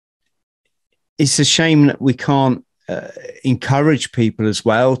shame that we can't encourage people as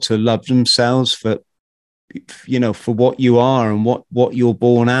well to love themselves for what you are and what you're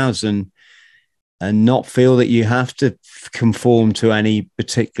born as, and and not feel that you have to conform to any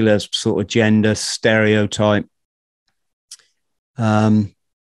particular sort of gender stereotype.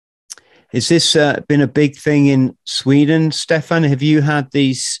 Is this been a big thing in Sweden, Stefan? Have you had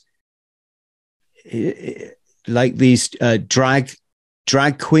these like these drag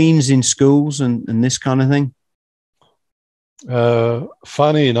queens in schools and this kind of thing?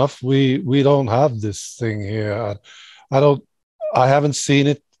 Funny enough, we don't have this thing here. I haven't seen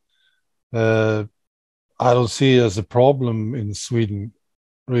it. I don't see it as a problem in Sweden,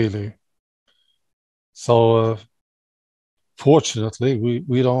 really. So fortunately,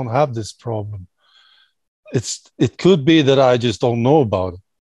 we don't have this problem. It could be that I just don't know about it.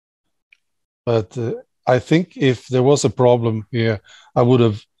 But I think if there was a problem here, I would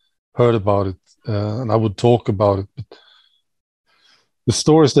have heard about it and I would talk about it. But the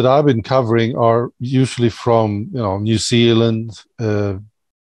stories that I've been covering are usually from New Zealand,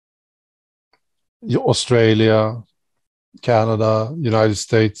 Australia, Canada, United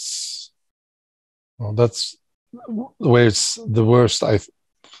States. Well, that's where it's the worst.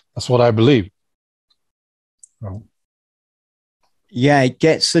 That's what I believe. Yeah, it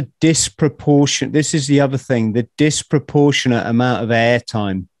gets a disproportionate. This is the other thing: the disproportionate amount of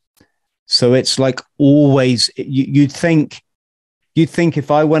airtime. So it's like always. You'd think if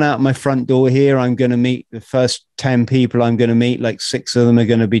I went out my front door here, I'm going to meet the first 10 people I'm going to meet. Like 6 of them are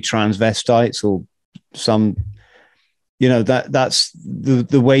going to be transvestites or some. That's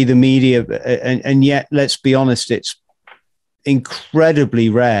the way the media, and yet let's be honest, it's incredibly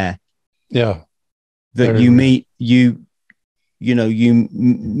rare. Yeah, that you rare. You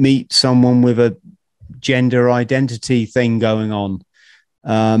meet someone with a gender identity thing going on.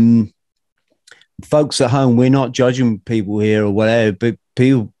 Folks at home, we're not judging people here or whatever, but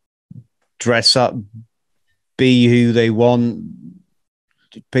people dress up, be who they want.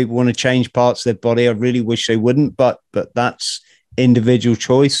 People want to change parts of their body. I really wish they wouldn't, but that's individual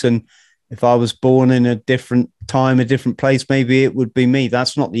choice. And if I was born in a different time, a different place, maybe it would be me.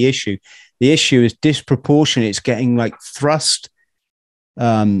 That's not the issue. The issue is disproportionate. It's getting like thrust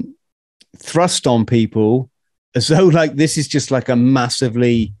on people as though like this is just like a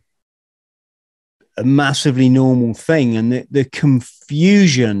massively normal thing. And the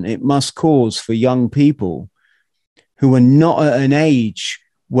confusion it must cause for young people who are not at an age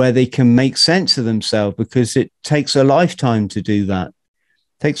where they can make sense of themselves, because it takes a lifetime to do that.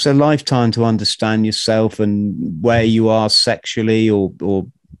 It takes a lifetime to understand yourself and where you are sexually or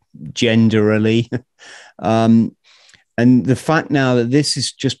genderally. And the fact now that this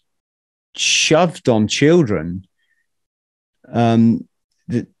is just shoved on children, there's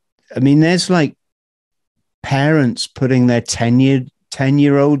like parents putting their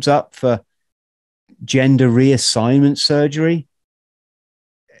 10-year-olds up for gender reassignment surgery.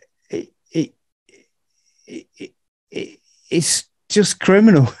 It's just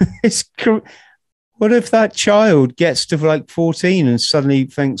criminal. What if that child gets to like 14 and suddenly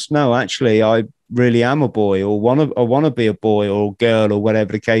thinks, no, actually, I really am a boy, or I want to be a boy or a girl, or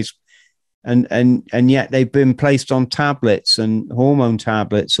whatever the case, and yet they've been placed on tablets and hormone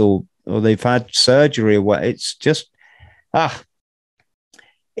tablets, or they've had surgery or what? It's just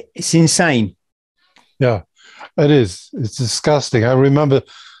it's insane. Yeah, it is. It's disgusting. I remember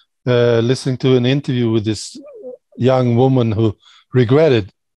listening to an interview with this young woman who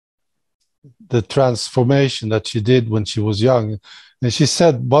regretted the transformation that she did when she was young. And she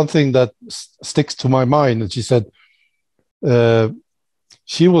said one thing that sticks to my mind. And she said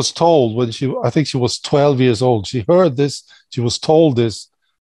she was told when I think she was 12 years old, she heard this, she was told this,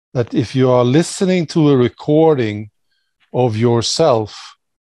 that if you are listening to a recording of yourself,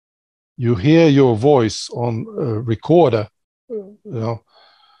 you hear your voice on a recorder,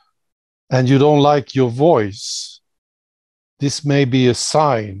 and you don't like your voice, this may be a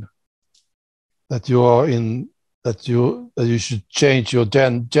sign that you are that you should change your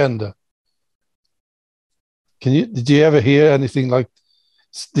gender. Did you ever hear anything like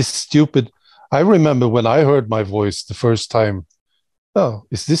this stupid? I remember when I heard my voice the first time. Oh,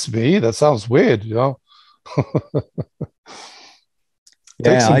 is this me? That sounds weird,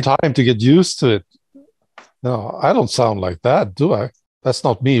 Take some time to get used to it. No, I don't sound like that, do I? That's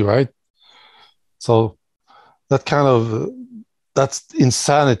not me, right? So that kind of that's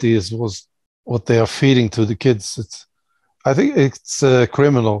insanity was what they are feeding to the kids. I think it's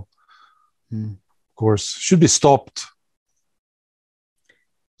criminal. Of course, should be stopped.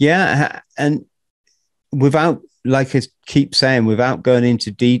 Yeah, and without, like I keep saying, without going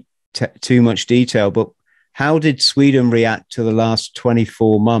into too much detail, but how did Sweden react to the last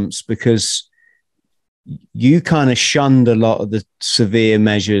 24 months? Because you kind of shunned a lot of the severe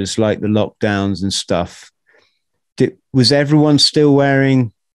measures like the lockdowns and stuff. Was everyone still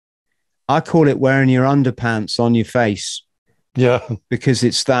wearing, I call it wearing your underpants on your face? Yeah. Because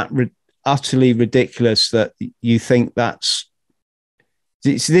it's that utterly ridiculous that you think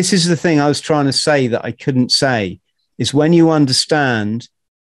this is the thing I was trying to say that I couldn't say, is when you understand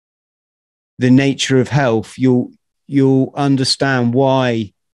the nature of health, you'll understand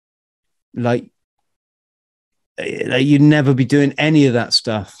why, like you'd never be doing any of that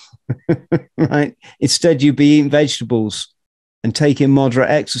stuff. Right? Instead, you'd be eating vegetables and taking moderate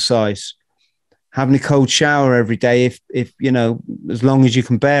exercise, having a cold shower every day, if you know, as long as you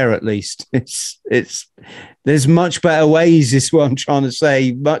can bear, at least. There's much better ways, is what I'm trying to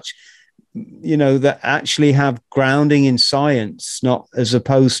say, much, you know, that actually have grounding in science, not as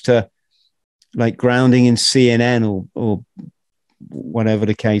opposed to like grounding in CNN or whatever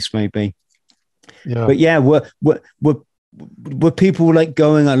the case may be. Yeah. But yeah, were people like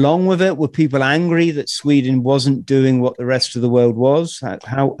going along with it? Were people angry that Sweden wasn't doing what the rest of the world was?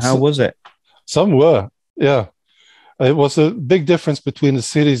 How was it? Some were, yeah. It was a big difference between the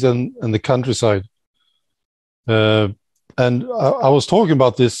cities and the countryside. And I was talking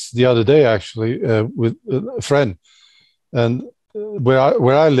about this the other day, actually, with a friend. And where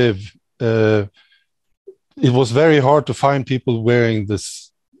I live, it was very hard to find people wearing this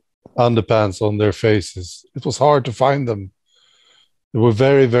underpants on their faces. It was hard to find them. There were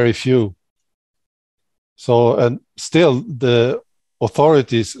very, very few. So, and still the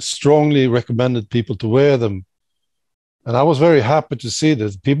authorities strongly recommended people to wear them. And I was very happy to see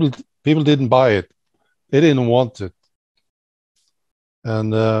that people didn't buy it. They didn't want it.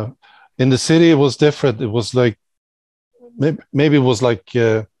 And in the city, it was different. It was like, maybe it was like,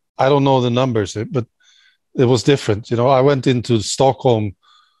 I don't know the numbers, but it was different. You know, I went into Stockholm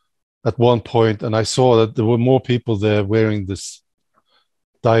at one point and I saw that there were more people there wearing this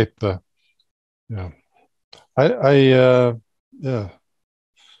diaper. Yeah. Yeah.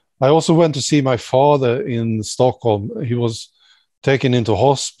 I also went to see my father in Stockholm. He was taken into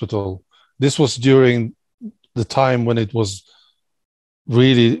hospital. This was during the time when it was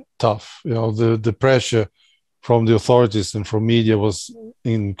really tough. You know, the pressure from the authorities and from media was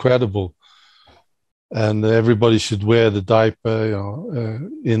incredible. And everybody should wear the diaper,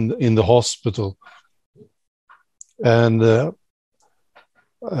 you know, in the hospital. And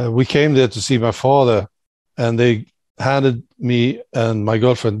we came there to see my father, and they handed me and my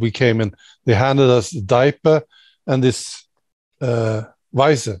girlfriend, we came and they handed us a diaper and this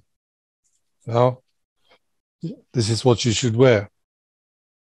visor. You know, this is what you should wear.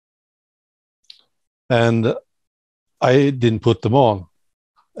 And I didn't put them on,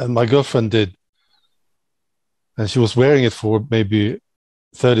 and my girlfriend did. And she was wearing it for maybe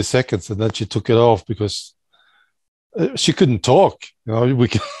 30 seconds, and then she took it off because she couldn't talk. You know, we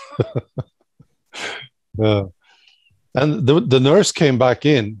can. And the nurse came back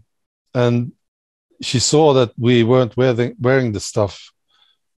in, and she saw that we weren't wearing the stuff,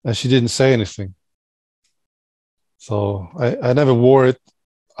 and she didn't say anything. So I never wore it.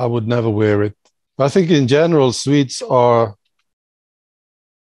 I would never wear it. I think in general, Swedes are,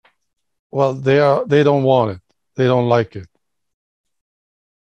 well, they don't want it. They don't like it.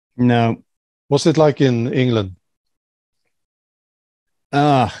 No. What's it like in England?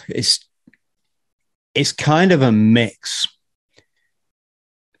 It's kind of a mix.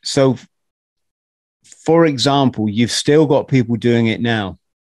 So, for example, you've still got people doing it now.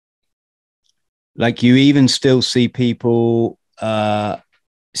 Like you even still see people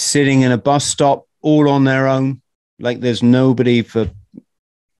sitting in a bus stop all on their own. Like there's nobody for,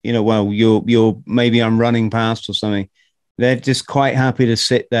 you know, well, you're maybe I'm running past or something. They're just quite happy to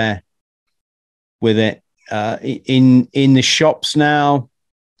sit there with it. In the shops now,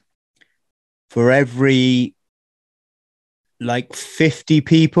 for every like 50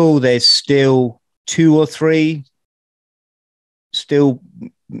 people, there's still 2 or 3 still,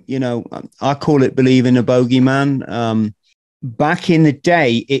 you know, I call it believe in a bogeyman. Back in the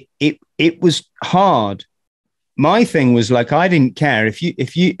day, it was hard. My thing was like, I didn't care if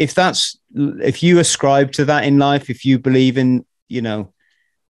you ascribe to that in life, if you believe in, you know,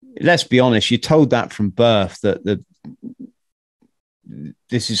 let's be honest, you're told that from birth that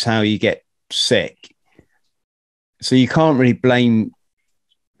this is how you get sick. So you can't really blame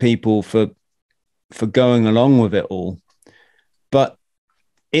people for going along with it all. But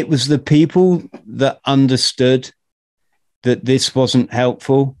it was the people that understood that this wasn't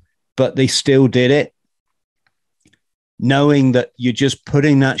helpful, but they still did it, knowing that you're just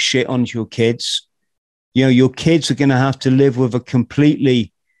putting that shit onto your kids. You know, your kids are going to have to live with a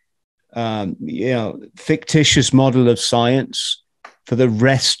completely fictitious model of science for the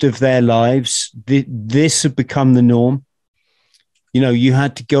rest of their lives. This had become the norm. You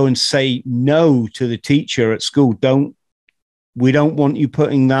had to go and say no to the teacher at school. We don't want you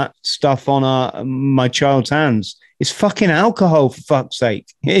putting that stuff on my child's hands. It's fucking alcohol, for fuck's sake.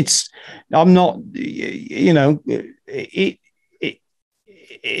 I'm not, it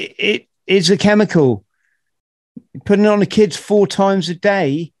is a chemical. Putting it on the kids 4 times a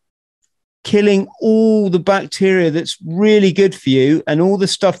day, killing all the bacteria that's really good for you, and all the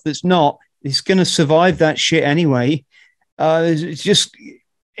stuff that's not, it's going to survive that shit anyway. It's just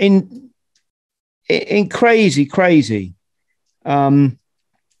in crazy.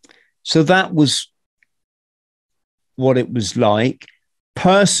 So that was what it was like.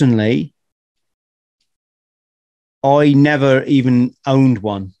 Personally, I never even owned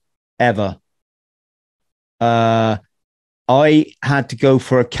one, ever. I had to go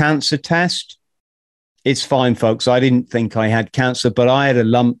for a cancer test. It's fine, folks. I didn't think I had cancer, but I had a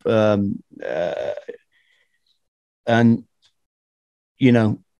lump, and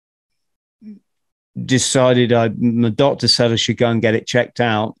decided my doctor said I should go and get it checked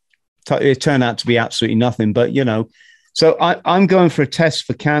out. It turned out to be absolutely nothing, but so I'm going for a test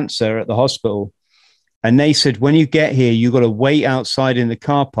for cancer at the hospital, and they said, when you get here, you got to wait outside in the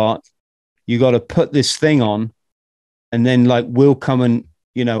car park. You got to put this thing on, and then we'll come and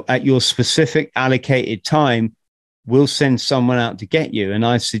at your specific allocated time, we'll send someone out to get you. And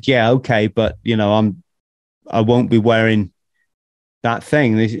I said, yeah, okay, but I won't be wearing that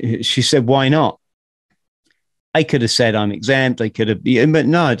thing. She said, why not? I could have said I'm exempt. I could have, but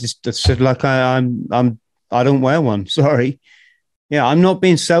no, I just said I don't wear one. Sorry. Yeah, I'm not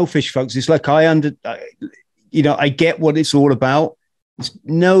being selfish, folks. It's I get what it's all about. There's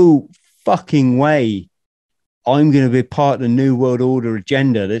no fucking way I'm going to be part of the New World Order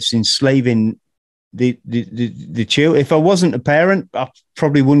agenda that's enslaving the children. If I wasn't a parent, I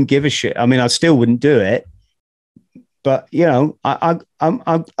probably wouldn't give a shit. I mean, I still wouldn't do it. But I'm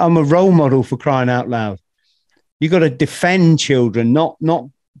a role model, for crying out loud. You got to defend children, not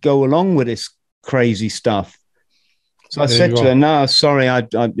go along with this crazy stuff. So I said to her, "No, sorry, I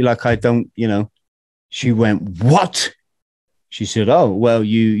don't." She went, "What?" She said, "Oh, well,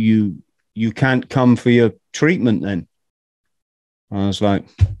 you can't come for your treatment then." I was like,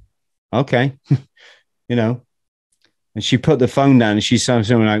 "Okay," And she put the phone down and she said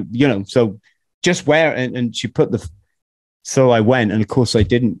something like, "So just wear it." And she put so I went, and of course I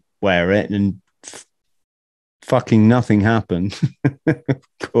didn't wear it, and fucking nothing happened. Of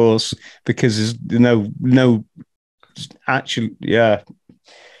course, because there's no actually, yeah.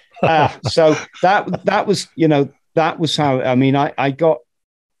 So that was that was how, I mean, I got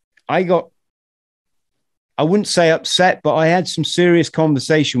I wouldn't say upset, but I had some serious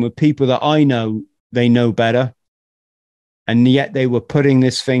conversation with people that I know they know better, and yet they were putting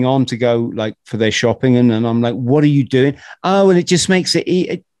this thing on to go for their shopping, and I'm like, what are you doing? Oh, and it just makes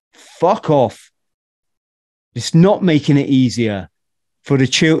it fuck off. It's not making it easier for the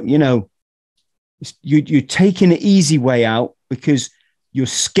children. You're taking the easy way out because you're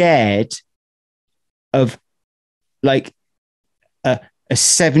scared of a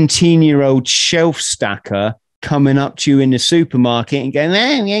 17-year-old shelf stacker coming up to you in the supermarket and going,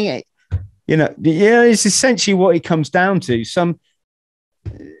 it's essentially what it comes down to.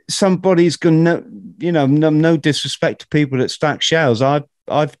 Somebody's going to, no disrespect to people that stack shelves.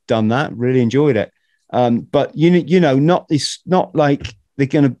 I've done that, really enjoyed it. But it's not like they're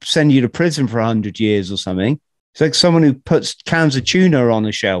going to send you to prison for 100 years or something. It's like someone who puts cans of tuna on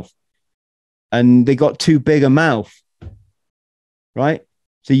a shelf and they got too big a mouth, right?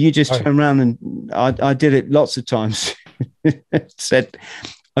 So you just turn around, and I did it lots of times. Said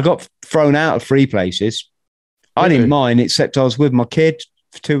I got thrown out of 3 places. Really? I didn't mind, except I was with my kid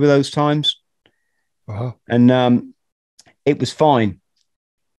for 2 of those times. Uh-huh. And it was fine.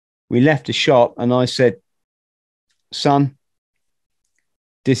 We left the shop and I said, son,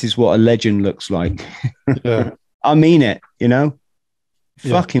 this is what a legend looks like. Yeah. I mean it,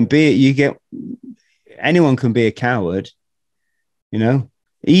 fucking be it. Anyone can be a coward,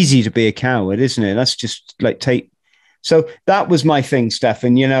 easy to be a coward, isn't it? That's just so that was my thing,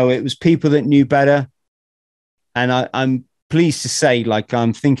 Stefan. It was people that knew better. And I'm pleased to say,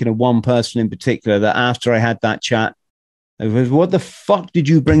 I'm thinking of one person in particular that after I had that chat, what the fuck did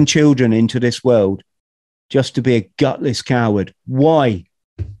you bring children into this world just to be a gutless coward? Why?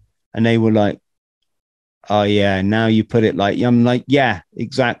 And they were like, oh yeah, now you put it I'm like, yeah,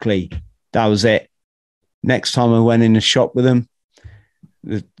 exactly. That was it. Next time I went in the shop with them,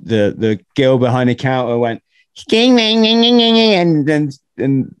 the girl behind the counter went,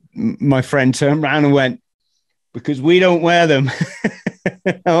 and my friend turned around and went, because we don't wear them.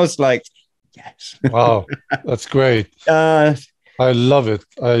 I was like, yes. Wow, that's great. I love it.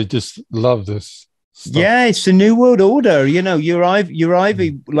 I just love this stuff. Yeah, it's the new world order. You know, you're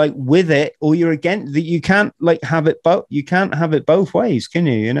either like with it or you're against that. You can't like have it both. You can't have it both ways, can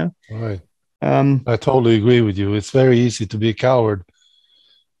you? You know. Right. I totally agree with you. It's very easy to be a coward.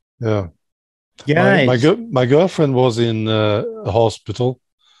 Yeah. Yeah. My girlfriend was in a hospital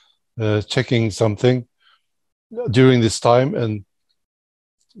checking something during this time, and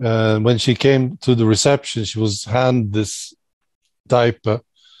when she came to the reception, she was handed this diaper,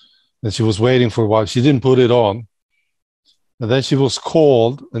 and she was waiting for a while. She didn't put it on, and then she was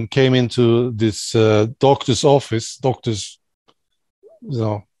called and came into this doctor's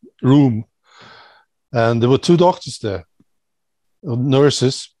room, and there were two doctors there,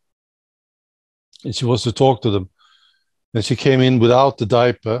 nurses, and she was to talk to them. And she came in without the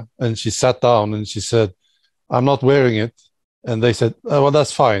diaper, and she sat down and she said, "I'm not wearing it." And they said, "Oh, well,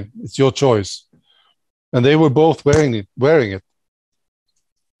 that's fine. It's your choice." And they were both wearing it.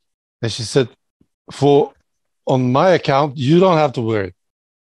 And she said, on my account, you don't have to wear it.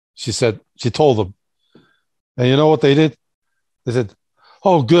 She said, she told them. And you know what they did? They said,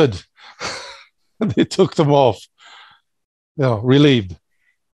 "Oh, good." And they took them off, relieved.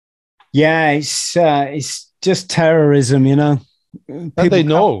 Yeah, it's just terrorism, you know. And they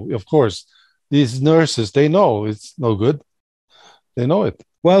know, of course, these nurses, they know it's no good. They know it.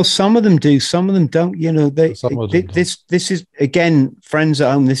 Well, some of them do, some of them don't. You know, this is again, friends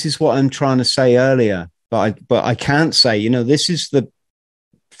at home. This is what I'm trying to say earlier, but I can't say. You know, this is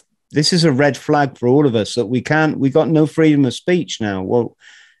a red flag for all of us that we got no freedom of speech now. Well,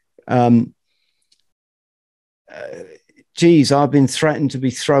 geez, I've been threatened to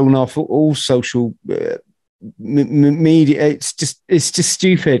be thrown off all social media. It's just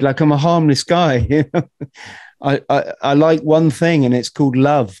stupid. Like, I'm a harmless guy. You know? I like one thing, and it's called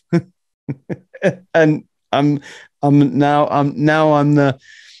love. And I'm the,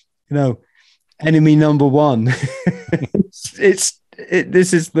 you know, enemy number one. This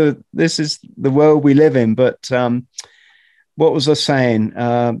is the world we live in. But what was I saying?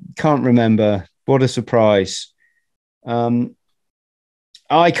 Can't remember. What a surprise.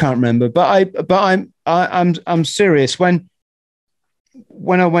 I can't remember, but I'm serious. When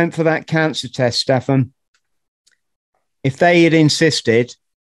I went for that cancer test, Stefan, if they had insisted,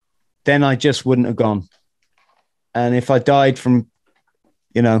 then I just wouldn't have gone. And if I died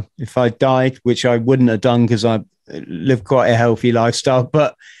which I wouldn't have done because I live quite a healthy lifestyle,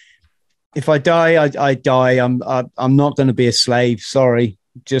 but if I die, I die. I'm not going to be a slave. Sorry.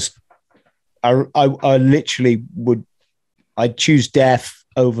 Just, I literally would, I'd choose death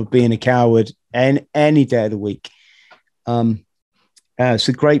over being a coward any day of the week. It's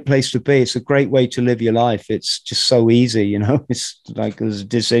a great place to be. It's a great way to live your life. It's just so easy, you know. It's like there's a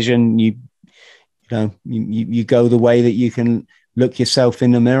decision. You go the way that you can look yourself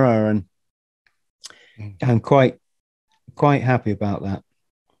in the mirror, and I'm quite happy about that.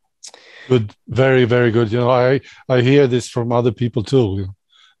 Good, very, very good. You know, I hear this from other people too. You know,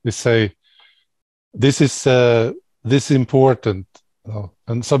 they say this is important,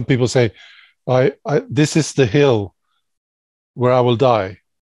 and some people say, I this is the hill where I will die.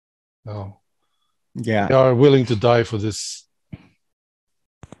 Yeah, they are willing to die for this,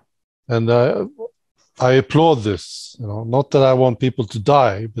 and I applaud this. You know, not that I want people to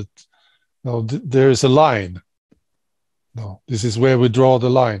die, but there is a line. No, this is where we draw the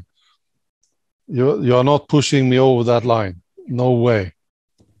line. You're not pushing me over that line. No way.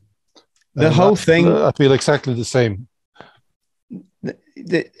 The whole thing. I feel exactly the same.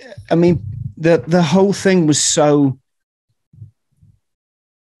 The whole thing was so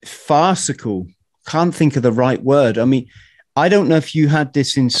farcical. Can't think of the right word. I mean, I don't know if you had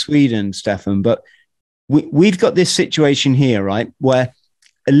this in Sweden, Stefan, but we've got this situation here, right, where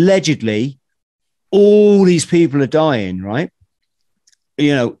allegedly all these people are dying, right?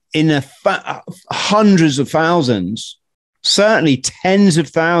 You know, in hundreds of thousands, certainly tens of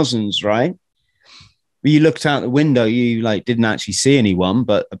thousands, right? You looked out the window, you didn't actually see anyone,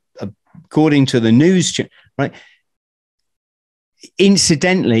 but according to the news, right?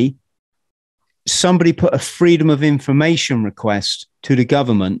 Incidentally, somebody put a freedom of information request to the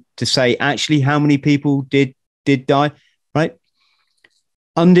government to say actually how many people did die, right?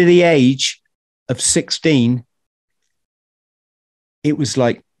 Under the age of 16, it was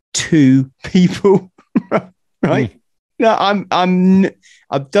like 2 people, right? No,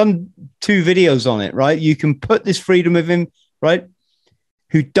 I've done 2 videos on it, right? You can put this freedom of him, right?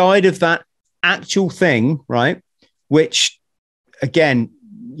 Who died of that actual thing, right? Which, again,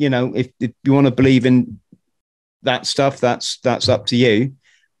 if you want to believe in that stuff, that's up to you.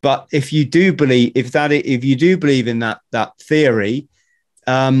 But if you do believe, if you do believe in that theory,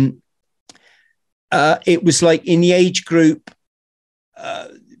 it was like in the age group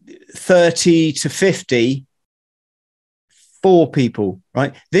 30 to 50, 4 people,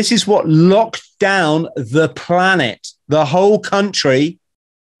 right? This is what locked down the planet, the whole country,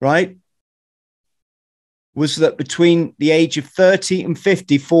 right? Was that between the age of 30 and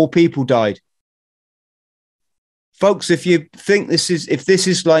 50, 4 people died. Folks, if you think this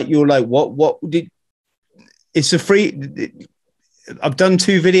is like, you're like, what did, it's a free, I've done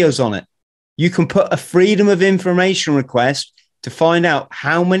 2 videos on it. You can put a freedom of information request to find out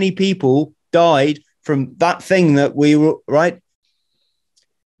how many people died from that thing that we were, right?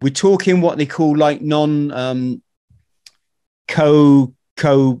 We're talking what they call like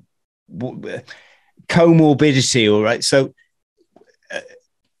comorbidity, all right? So,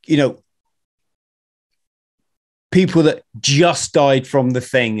 people that just died from the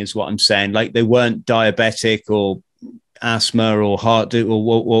thing is what I'm saying. Like they weren't diabetic or asthma or heart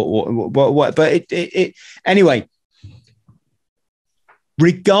or what. But it anyway,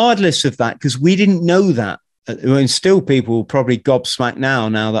 regardless of that, because we didn't know that. And still people will probably gobsmacked now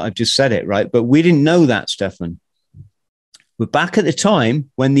that I've just said it, right? But we didn't know that, Stefan. But back at the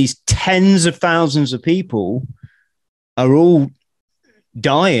time when these tens of thousands of people are all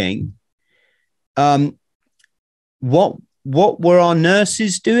dying, what were our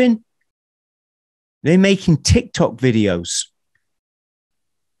nurses doing? They're making TikTok videos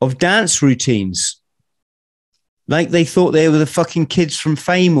of dance routines. Like they thought they were the fucking kids from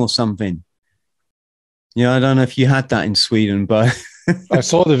Fame or something. I don't know if you had that in Sweden, but I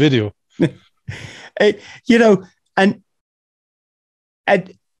saw the video. And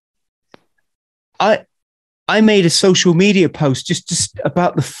I made a social media post just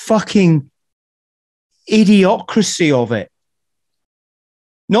about the fucking idiocracy of it.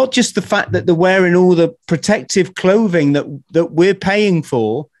 Not just the fact that they're wearing all the protective clothing that we're paying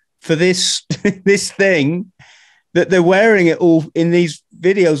for this this thing, that they're wearing it all in these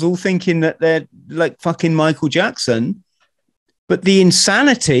videos, all thinking that they're like fucking Michael Jackson. But the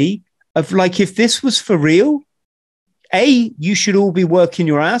insanity of like, if this was for real, you should all be working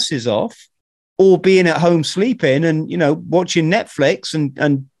your asses off or being at home sleeping and, watching Netflix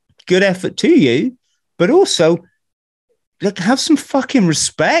and good effort to you. But also, look, have some fucking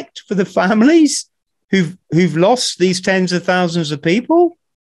respect for the families who've lost these tens of thousands of people.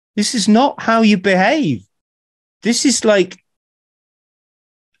 This is not how you behave. This is like,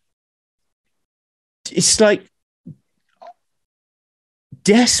 it's like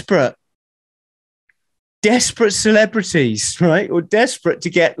desperate celebrities, right? Or desperate to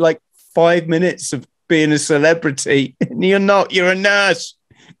get like 5 minutes of being a celebrity. And you're not, you're a nurse.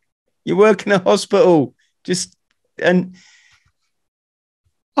 You work in a hospital. And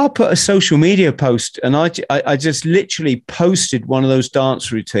I'll put a social media post, and I just literally posted one of those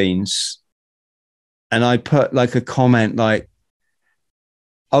dance routines, and I put like a comment like,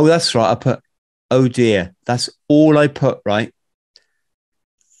 oh, that's right. I put, oh dear. That's all I put, right?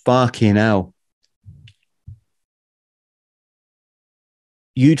 Fucking hell.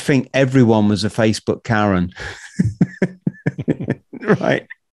 You'd think everyone was a Facebook Karen. Right.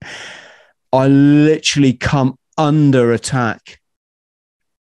 I literally come under attack.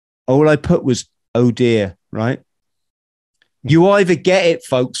 All I put was, oh dear, right? You either get it,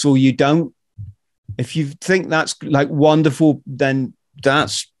 folks, or you don't. If you think that's like wonderful, then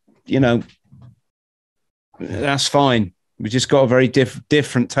that's fine. We just got a very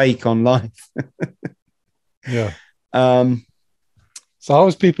different take on life. Yeah. So how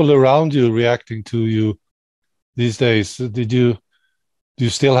is people around you reacting to you these days? Do you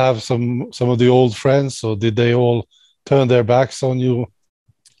still have some of the old friends, or did they all turn their backs on you?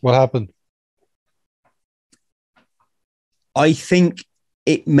 What happened? I think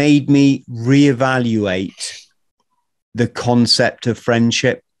it made me reevaluate the concept of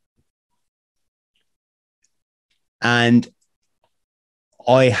friendship. And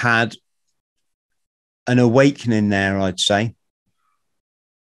I had an awakening there, I'd say.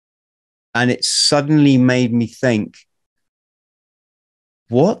 And it suddenly made me think,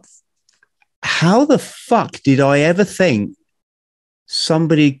 how the fuck did I ever think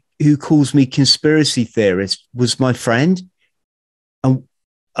somebody who calls me conspiracy theorist was my friend? And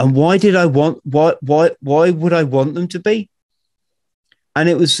why would I want them to be? And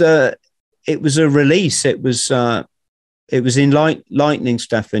it was a release. It was enlightening,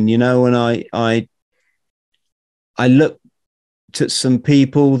 Stefan, and I looked at some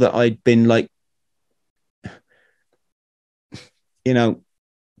people that I'd been like,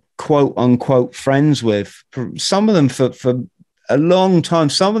 quote unquote friends with, some of them for a long time,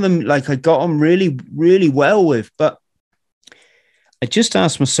 some of them like I got on really, really well with, but I just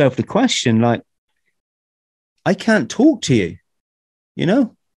asked myself the question, like, I can't talk to you, you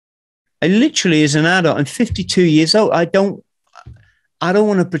know? I literally, as an adult, I'm 52 years old. I don't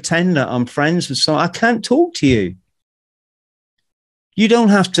want to pretend that I'm friends with someone. I can't talk to you. You don't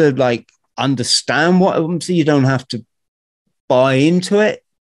have to like understand what I'm saying. You don't have to buy into it.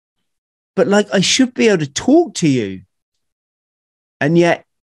 But like, I should be able to talk to you. And yet,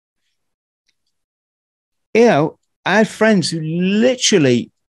 you know, I had friends who literally,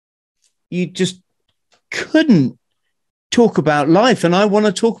 you just couldn't talk about life. And I want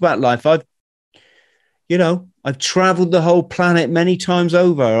to talk about life. I've traveled the whole planet many times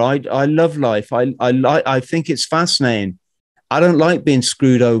over. I love life. I think it's fascinating. I don't like being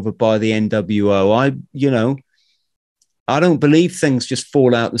screwed over by the NWO. I don't believe things just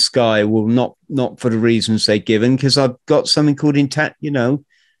fall out the sky. Well, not for the reasons they're given, because I've got something called bit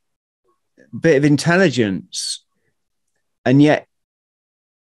of intelligence. And yet,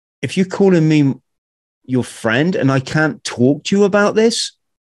 if you're calling me your friend and I can't talk to you about this,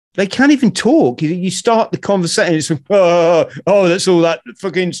 they can't even talk. You start the conversation. It's that's all that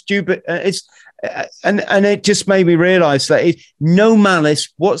fucking stupid. And it just made me realize that it's no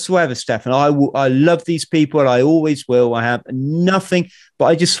malice whatsoever, Stefan. I love these people. I always will. I have nothing, but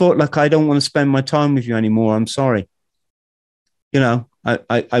I just thought, like, I don't want to spend my time with you anymore. I'm sorry.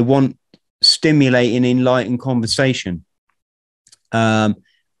 I want stimulating, enlightened conversation. I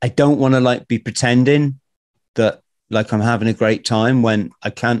don't want to like be pretending that like I'm having a great time when I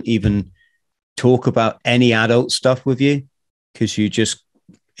can't even talk about any adult stuff with you, because you just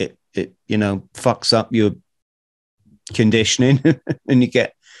it fucks up your conditioning and you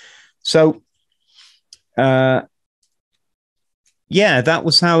get so that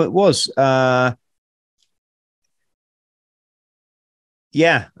was how it was. I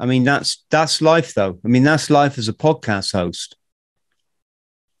mean that's life though. I mean that's life as a podcast host.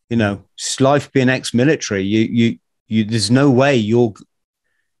 It's life being ex-military. You there's no way you're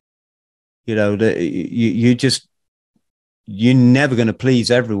never going to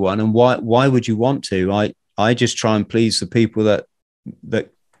please everyone. And why would you want to? I just try and please the people that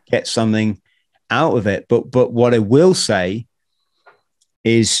get something out of it. But what I will say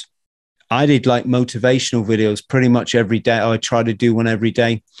is I did like motivational videos pretty much every day. I try to do one every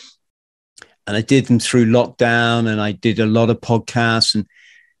day. And I did them through lockdown, and I did a lot of podcasts,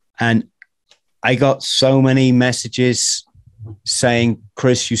 and I got so many messages saying,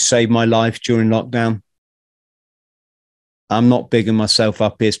 Chris, you saved my life during lockdown. I'm not bigging myself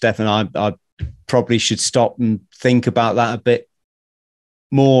up here, Stefan. I probably should stop and think about that a bit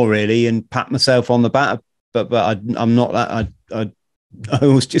more, really, and pat myself on the back. But I'm not that. I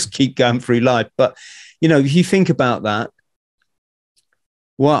always just keep going through life. But, if you think about that,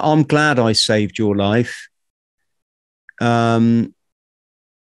 well, I'm glad I saved your life.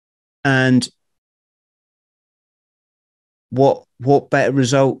 And what better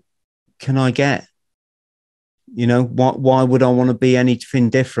result can I get? Why would I want to be anything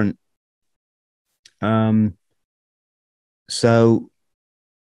different? So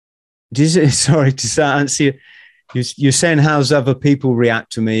sorry, does that answer you? You're saying how's other people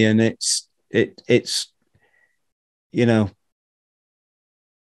react to me, and it's a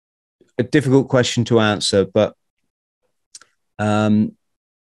difficult question to answer, but I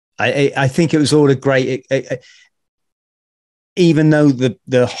think it was all a great, even though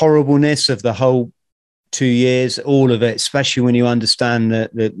the horribleness of the whole 2 years, all of it, especially when you understand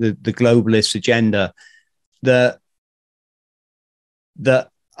the globalist agenda, that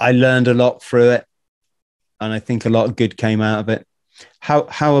I learned a lot through it, and I think a lot of good came out of it.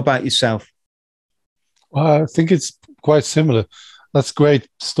 How about yourself? Well, I think it's quite similar. That's a great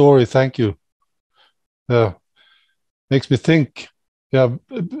story. Thank you. Yeah, makes me think. Yeah,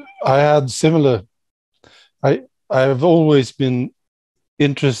 I had similar. I've always been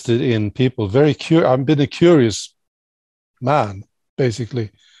interested in people. Very curious. I've been a curious man,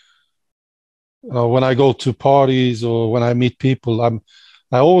 basically. When I go to parties or when I meet people,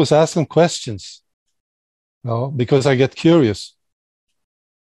 I always ask them questions, because I get curious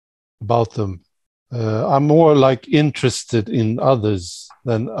about them. I'm more like interested in others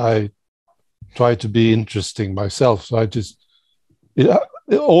than I try to be interesting myself. So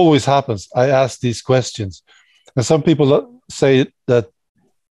it always happens. I ask these questions. And some people say that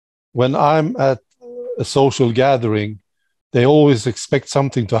when I'm at a social gathering, they always expect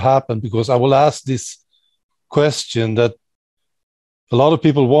something to happen because I will ask this question that a lot of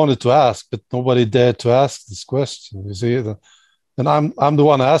people wanted to ask, but nobody dared to ask this question. You see, and and I'm the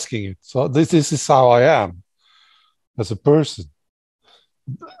one asking it. So this is how I am as a person.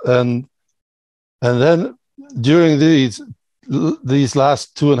 And then during these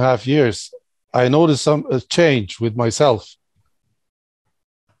last 2.5 years, I noticed a change with myself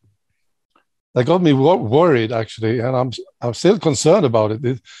that got me worried, actually, and I'm still concerned about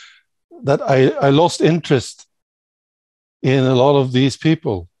it. That I lost interest in a lot of these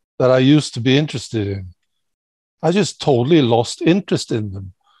people that I used to be interested in. I just totally lost interest in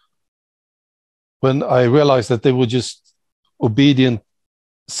them when I realized that they were just obedient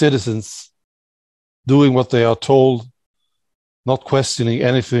citizens doing what they are told, not questioning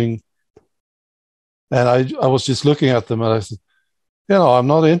anything. And I was just looking at them and I said, I'm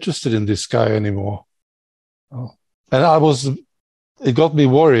not interested in this guy anymore. And it got me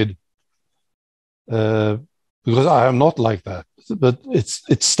worried because I am not like that. But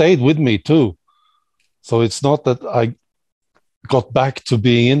it stayed with me too. So it's not that I got back to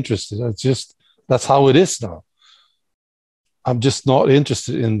being interested. It's just, that's how it is now. I'm just not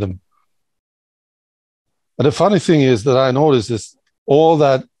interested in them. And the funny thing is that I noticed is all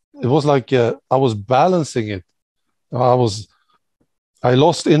that, it was like I was balancing it. I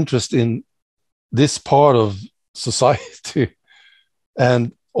lost interest in this part of society,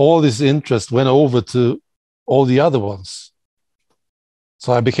 and all this interest went over to all the other ones.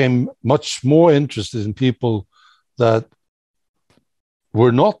 So I became much more interested in people that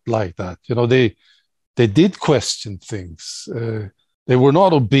were not like that. They did question things. They were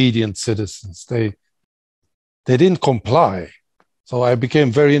not obedient citizens. They didn't comply. So I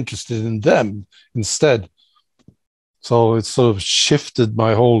became very interested in them instead. So it sort of shifted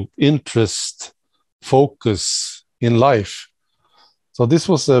my whole interest focus in life. So this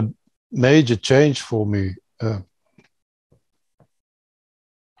was a major change for me. And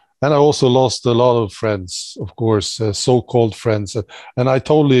I also lost a lot of friends, of course, so-called friends. And I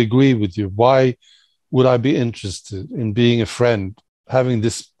totally agree with you. Why would I be interested in being a friend, having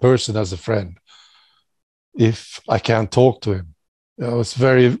this person as a friend, if I can't talk to him? It's a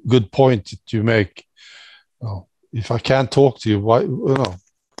very good point that you make. If I can't talk to you,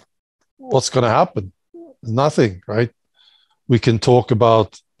 what's going to happen? Nothing, right? We can talk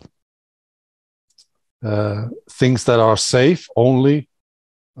about things that are safe only.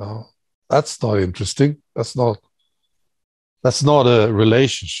 That's not interesting. That's not a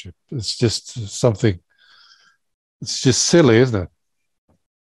relationship. It's just something. It's just silly, isn't it?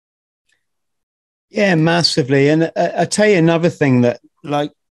 Yeah, massively. And I tell you another thing that,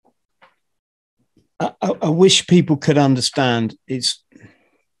 like, I wish people could understand is,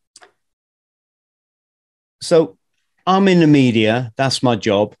 so I'm in the media. That's my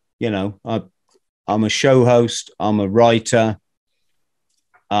job. I'm a show host. I'm a writer.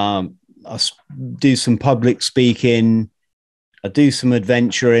 I do some public speaking. I do some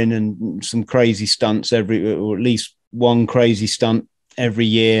adventuring and some crazy stunts or at least one crazy stunt every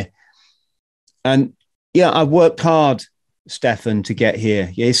year. And yeah, I've worked hard, Stefan, to get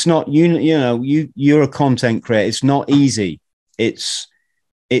here. It's not, you're a content creator. It's not easy. It's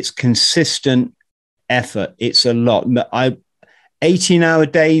consistent effort. It's a lot. 18-hour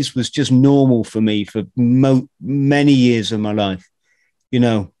days was just normal for me for many years of my life.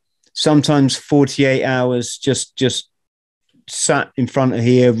 Sometimes 48 hours just sat in front of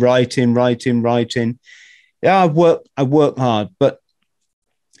here, writing. Yeah, I work hard, but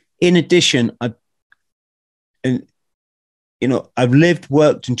in addition, I've lived,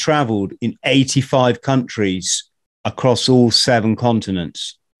 worked, and traveled in 85 countries across all 7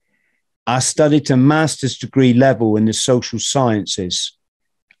 continents. I studied to master's degree level in the social sciences.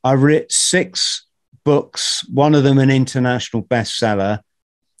 I wrote 6 books, one of them an international bestseller.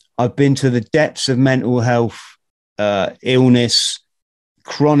 I've been to the depths of mental health, illness,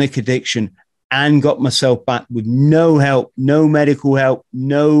 chronic addiction, and got myself back with no help, no medical help,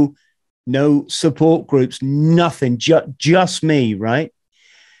 no support groups, nothing, just me, right?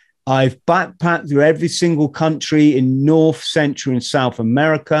 I've backpacked through every single country in North, Central, and South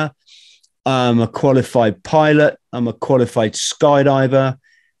America. I'm a qualified pilot. I'm a qualified skydiver.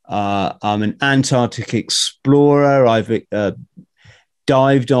 I'm an Antarctic explorer. I've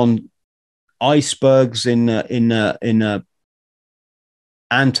dived on icebergs in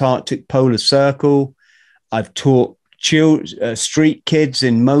Antarctic polar circle. I've taught street kids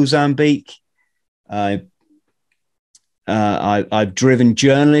in Mozambique. I've driven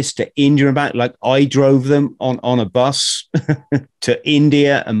journalists to India and back. Like, I drove them on a bus to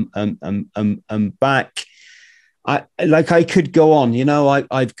India and back. I could go on.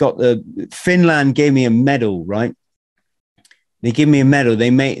 I've got Finland gave me a medal, right? They give me a medal.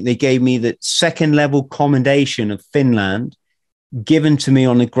 They gave me the 2nd level commendation of Finland given to me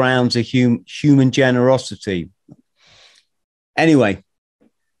on the grounds of human generosity. Anyway,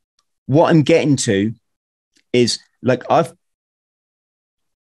 what I'm getting to is like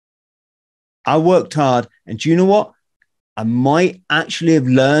I worked hard, and do you know what? I might actually have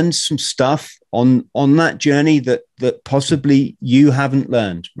learned some stuff on that journey that possibly you haven't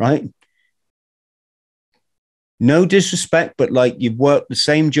learned, right? No disrespect, but like you've worked the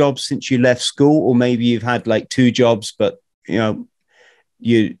same job since you left school, or maybe you've had like 2 jobs, but you know,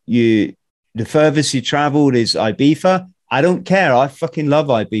 you the furthest you traveled is Ibiza. I don't care. I fucking love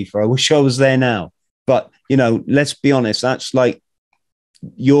Ibiza. I wish I was there now. But you know, let's be honest, that's like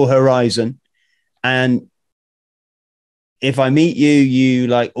your horizon. And if I meet you, you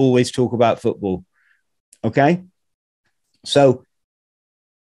like always talk about football. Okay. So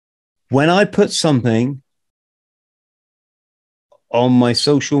when I put something on my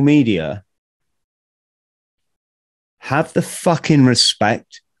social media, have the fucking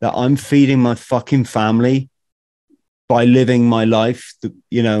respect that I'm feeding my fucking family by living my life.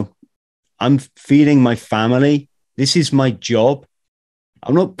 You know, I'm feeding my family. This is my job.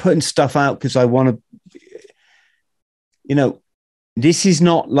 I'm not putting stuff out because I want to, you know, this is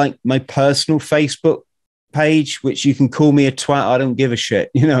not like my personal Facebook page, which you can call me a twat. I don't give a shit.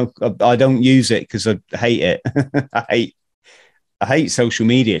 You know, I don't use it because I hate it. I hate social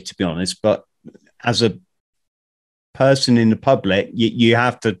media, to be honest. But as a person in the public, you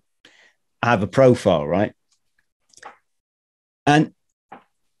have to have a profile, right? And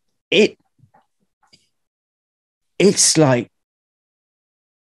it's like,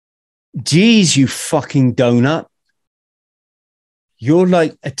 geez, you fucking donut. You're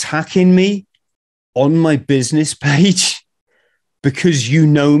like attacking me on my business page because you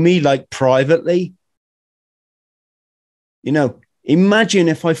know me like privately. You know, imagine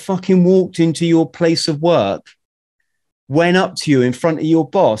if I fucking walked into your place of work, went up to you in front of your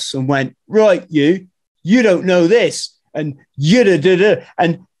boss and went, right, you don't know this. And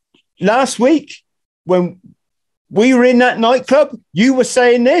and last week when we were in that nightclub, you were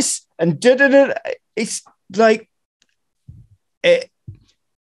saying this and It's like,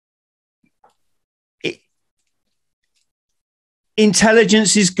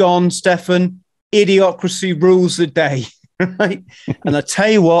 intelligence is gone, Stefan. Idiocracy rules the day, right? And I tell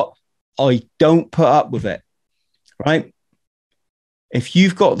you what, I don't put up with it, right? If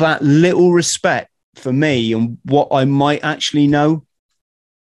you've got that little respect for me and what I might actually know,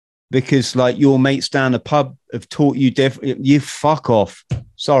 because like your mates down the pub have taught you different, you fuck off.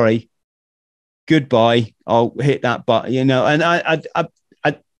 Sorry. Goodbye. I'll hit that button, you know, and I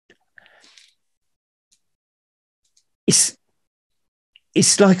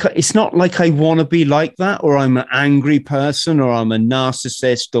it's like, it's not like I want to be like that, or I'm an angry person, or I'm a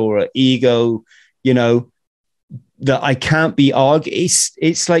narcissist, or an ego, you know, that I can't be argued.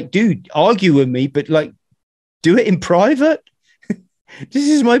 It's like, dude, argue with me, but like, do it in private. This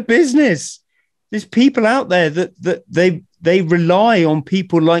is my business. There's people out there that they rely on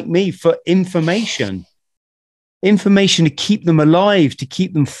people like me for information to keep them alive, to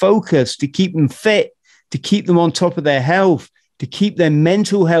keep them focused, to keep them fit, to keep them on top of their health, to keep their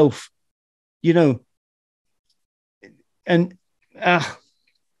mental health, you know. And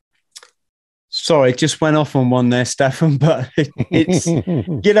sorry, just went off on one there, Stefan, but it's,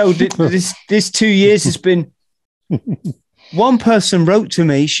 you know, this 2 years has been, one person wrote to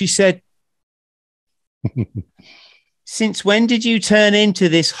me, she said, since when did you turn into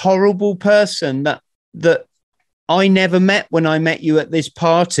this horrible person that I never met when I met you at this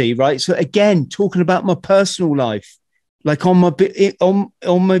party, right? So again, talking about my personal life, like on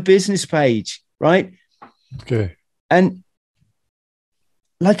my business page, right? Okay. And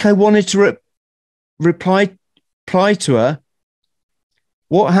like I wanted to reply to her,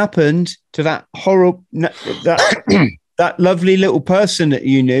 what happened to that horrible, that lovely little person that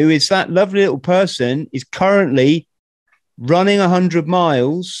you knew? Is that lovely little person is currently running 100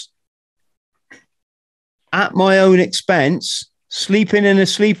 miles at my own expense, sleeping in a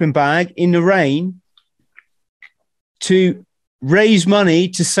sleeping bag in the rain to raise money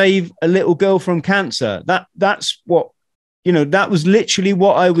to save a little girl from cancer. That's what, you know, that was literally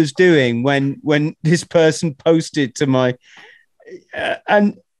what I was doing when this person posted to my,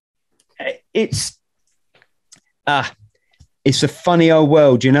 and it's a funny old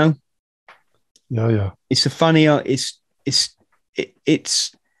world, you know? Yeah. It's a funny, it's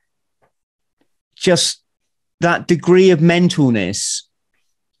just that degree of mentalness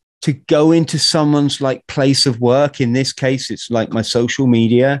to go into someone's like place of work. In this case, it's like my social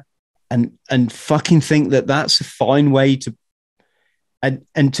media, and fucking think that that's a fine way to, and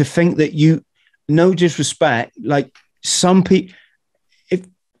to think that you, no disrespect, like some people, if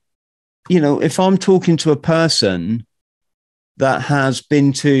if I'm talking to a person that has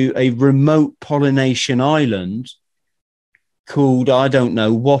been to a remote Polynesian island called, I don't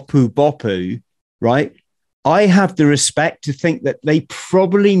know, Wapu Bopu, right? I have the respect to think that they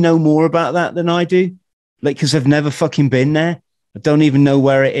probably know more about that than I do, like, because I've never fucking been there. I don't even know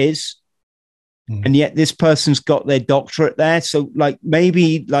where it is. And yet this person's got their doctorate there. So like,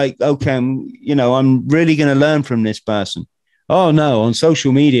 maybe like, okay, I'm really going to learn from this person. Oh no, on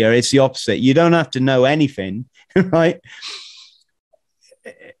social media, it's the opposite. You don't have to know anything, right?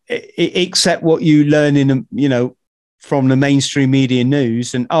 Except what you learn in, from the mainstream media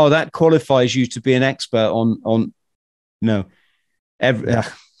news. And, that qualifies you to be an expert on every.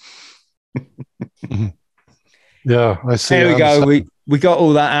 Yeah, I see. There we go. We got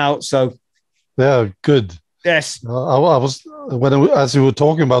all that out. So yeah, good. Yes. I was as you were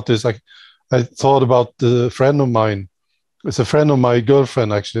talking about this, I thought about the friend of mine. It's a friend of my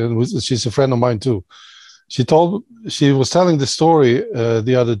girlfriend, actually, and she's a friend of mine too. She was telling the story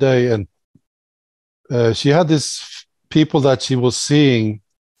the other day, and she had this people that she was seeing,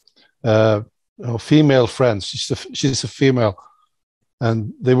 female friends. She's a female,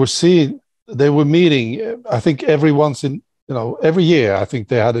 and they were meeting. I think every year. I think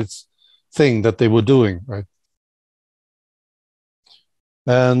they had this thing that they were doing, right?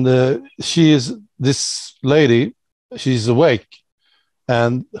 And this lady. She's awake,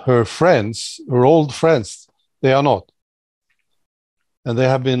 and her old friends, they are not, and they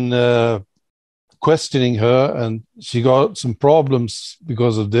have been questioning her, and she got some problems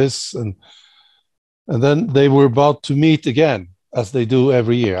because of this, and then they were about to meet again, as they do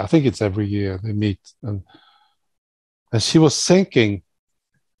every year. I think it's every year they meet, and she was thinking,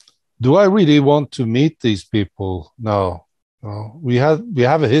 do I really want to meet these people now? No. We have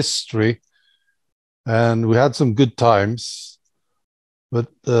a history, and we had some good times, but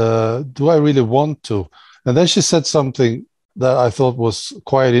do I really want to? And then she said something that I thought was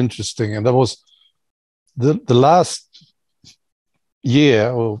quite interesting, and that was the last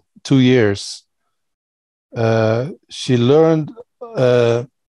year or 2 years, she learned to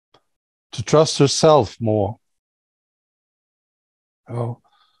trust herself more.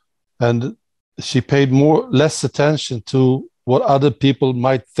 And she paid less attention to what other people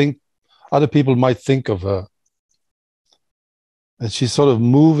might think of her. And she's sort of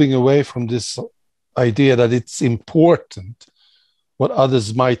moving away from this idea that it's important what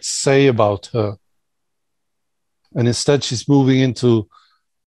others might say about her. And instead, she's moving into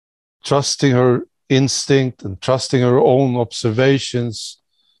trusting her instinct and trusting her own observations.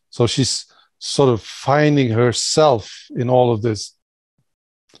 So she's sort of finding herself in all of this.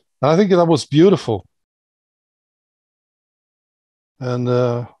 And I think that was beautiful. And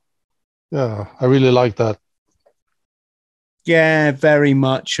I really like that. Yeah, very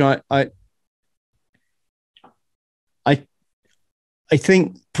much. I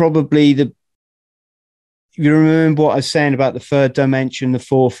think probably you remember what I was saying about the third dimension, the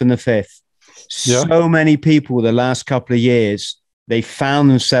fourth and the fifth. Yeah. So many people the last couple of years, they found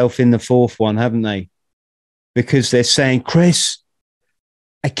themselves in the fourth one, haven't they? Because they're saying, Chris,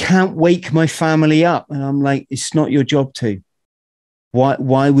 I can't wake my family up. And I'm like, it's not your job to.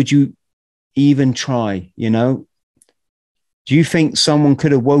 Why would you even try, Do you think someone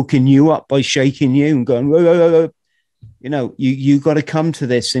could have woken you up by shaking you and going, whoa, whoa, whoa, whoa? You got to come to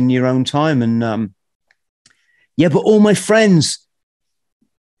this in your own time. And but all my friends,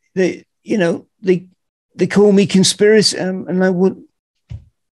 they call me conspiracy, and I would.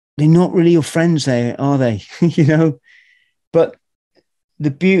 They're not really your friends, are they? But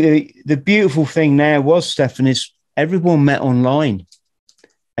the beautiful thing there was, Stefan, is everyone met online,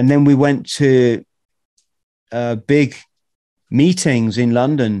 and then we went to big meetings in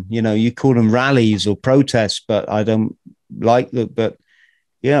London. You call them rallies or protests, but I don't like that. But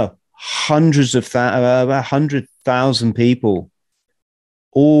hundreds of 100,000 people,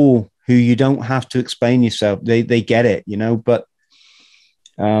 all who you don't have to explain yourself. They get it, but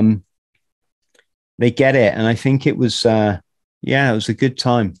they get it. And I think it was, it was a good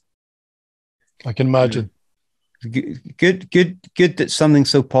time. I can imagine. Good that something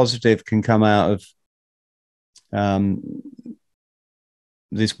so positive can come out of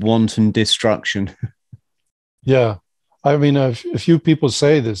this wanton destruction. Yeah. I mean, a few people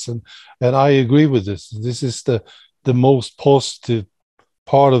say this, and I agree with this. This is the most positive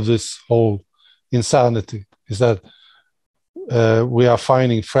part of this whole insanity, is that we are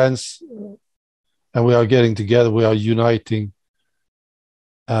finding friends, and we are getting together, we are uniting,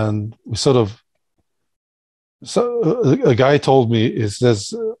 and we a guy told me,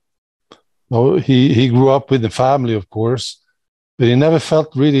 No, he grew up with the family, of course, but he never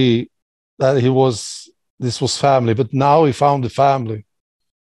felt really that this was family. But now he found the family.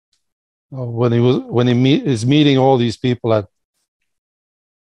 When he is meeting all these people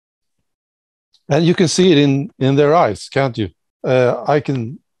and you can see it in their eyes, can't you?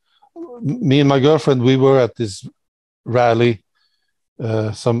 Me and my girlfriend, we were at this rally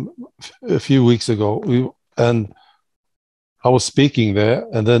a few weeks ago, and I was speaking there,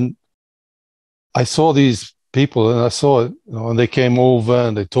 and then I saw these people, and I saw it, and they came over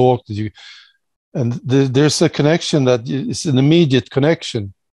and they talked to you, and there's a connection that it's an immediate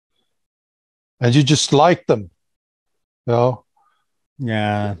connection, and you just like them, you know.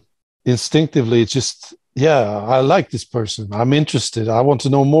 Yeah. Instinctively, it's just, yeah, I like this person. I'm interested. I want to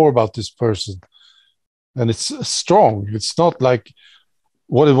know more about this person, and it's strong. It's not like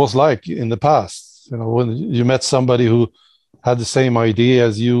what it was like in the past, when you met somebody who had the same idea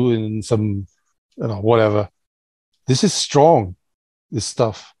as you in some, whatever. This is strong, this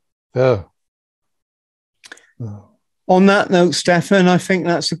stuff. Yeah. On that note, Stefan, I think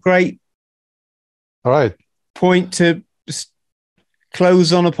that's a great All right. point to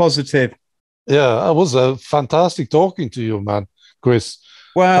close on a positive. Yeah, it was a fantastic talking to you, man, Chris.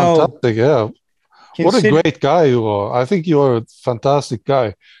 Well, fantastic. Yeah. What a great guy you are. I think you are a fantastic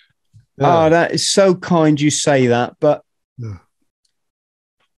guy. Yeah. Oh, that is so kind you say that, but yeah.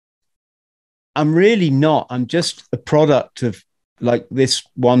 I'm really not. I'm just a product of like this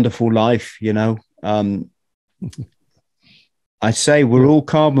wonderful life, I say we're all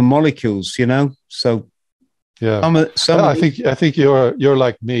carbon molecules, so yeah. I think you're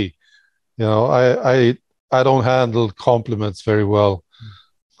like me. I don't handle compliments very well.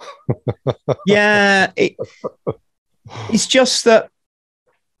 Yeah, it's just that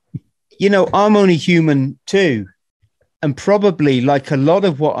I'm only human too, and probably like a lot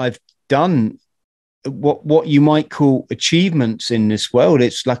of what I've done, what you might call achievements in this world,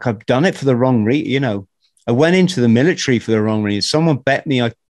 it's like I've done it for the wrong reason. I went into the military for the wrong reason. Someone bet me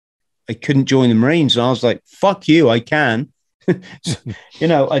I couldn't join the Marines, and I was like, "Fuck you, I can."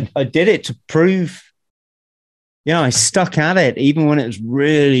 I did it to prove. I stuck at it even when it was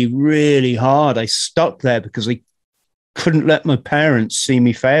really, really hard. I stuck there because I couldn't let my parents see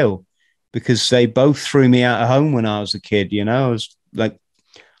me fail, because they both threw me out of home when I was a kid. I was like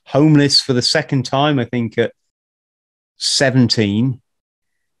homeless for the second time, I think, at 17.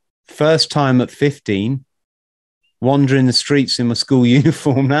 First time at 15, wandering the streets in my school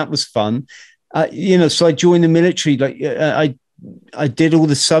uniform. That was fun. So I joined the military. Like I did all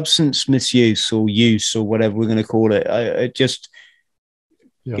the substance misuse or use or whatever we're going to call it. I just,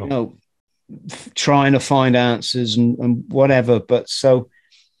 trying to find answers and whatever. But so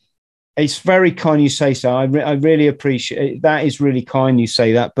it's very kind you say so. I really appreciate it. That is really kind you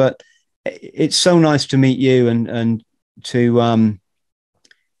say that. But it's so nice to meet you and to,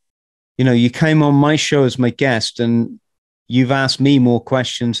 you came on my show as my guest and you've asked me more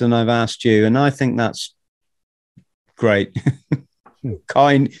questions than I've asked you. And I think that's great.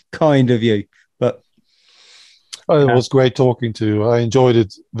 kind of you. But it was great talking to you. I enjoyed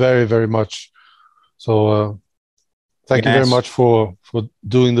it very, very much. So thank you very much for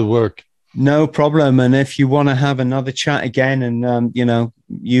doing the work. No problem. And if you want to have another chat again and,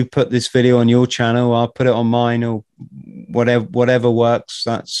 you put this video on your channel, I'll put it on mine or whatever works.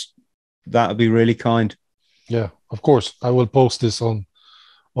 That'll be really kind. Yeah, of course. I will post this on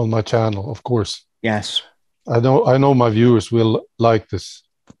my channel, of course. Yes. I know my viewers will like this.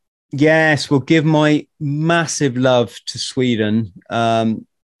 Yes, we'll give my massive love to Sweden.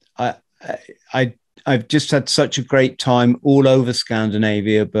 I've just had such a great time all over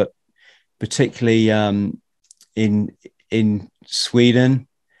Scandinavia, but particularly in Sweden.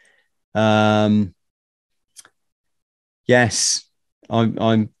 Yes,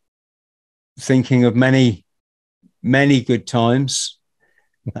 I'm thinking of many good times.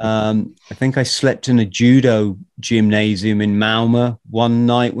 I think I slept in a judo gymnasium in Malmö one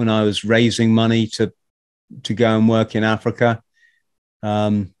night when I was raising money to go and work in Africa.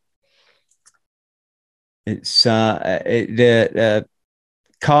 It's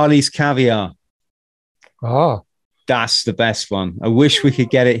Carly's Caviar. Ah, that's the best one. I wish we could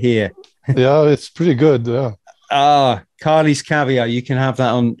get it here. Yeah, it's pretty good. Yeah. Carly's Caviar. You can have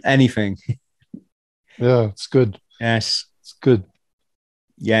that on anything. Yeah, it's good. Yes, it's good.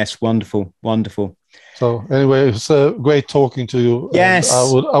 Yes, wonderful. So anyway, it's great talking to you. Yes,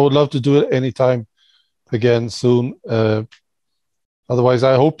 I would love to do it anytime again soon. Otherwise,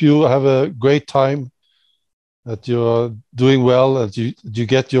 I hope you have a great time, that you're doing well, that you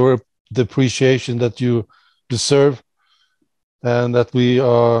get the appreciation that you deserve, and that we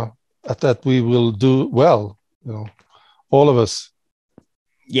are that we will do well, you know, all of us.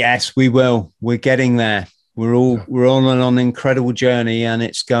 Yes, we will. We're getting there. We're on an incredible journey, and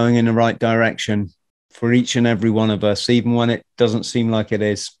it's going in the right direction for each and every one of us, even when it doesn't seem like it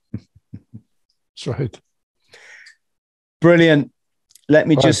is. That's right. Brilliant. Let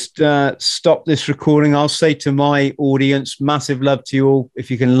me just stop this recording. I'll say to my audience, massive love to you all.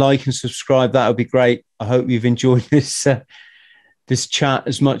 If you can like and subscribe, that would be great. I hope you've enjoyed this chat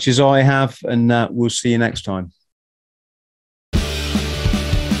as much as I have, and we'll see you next time.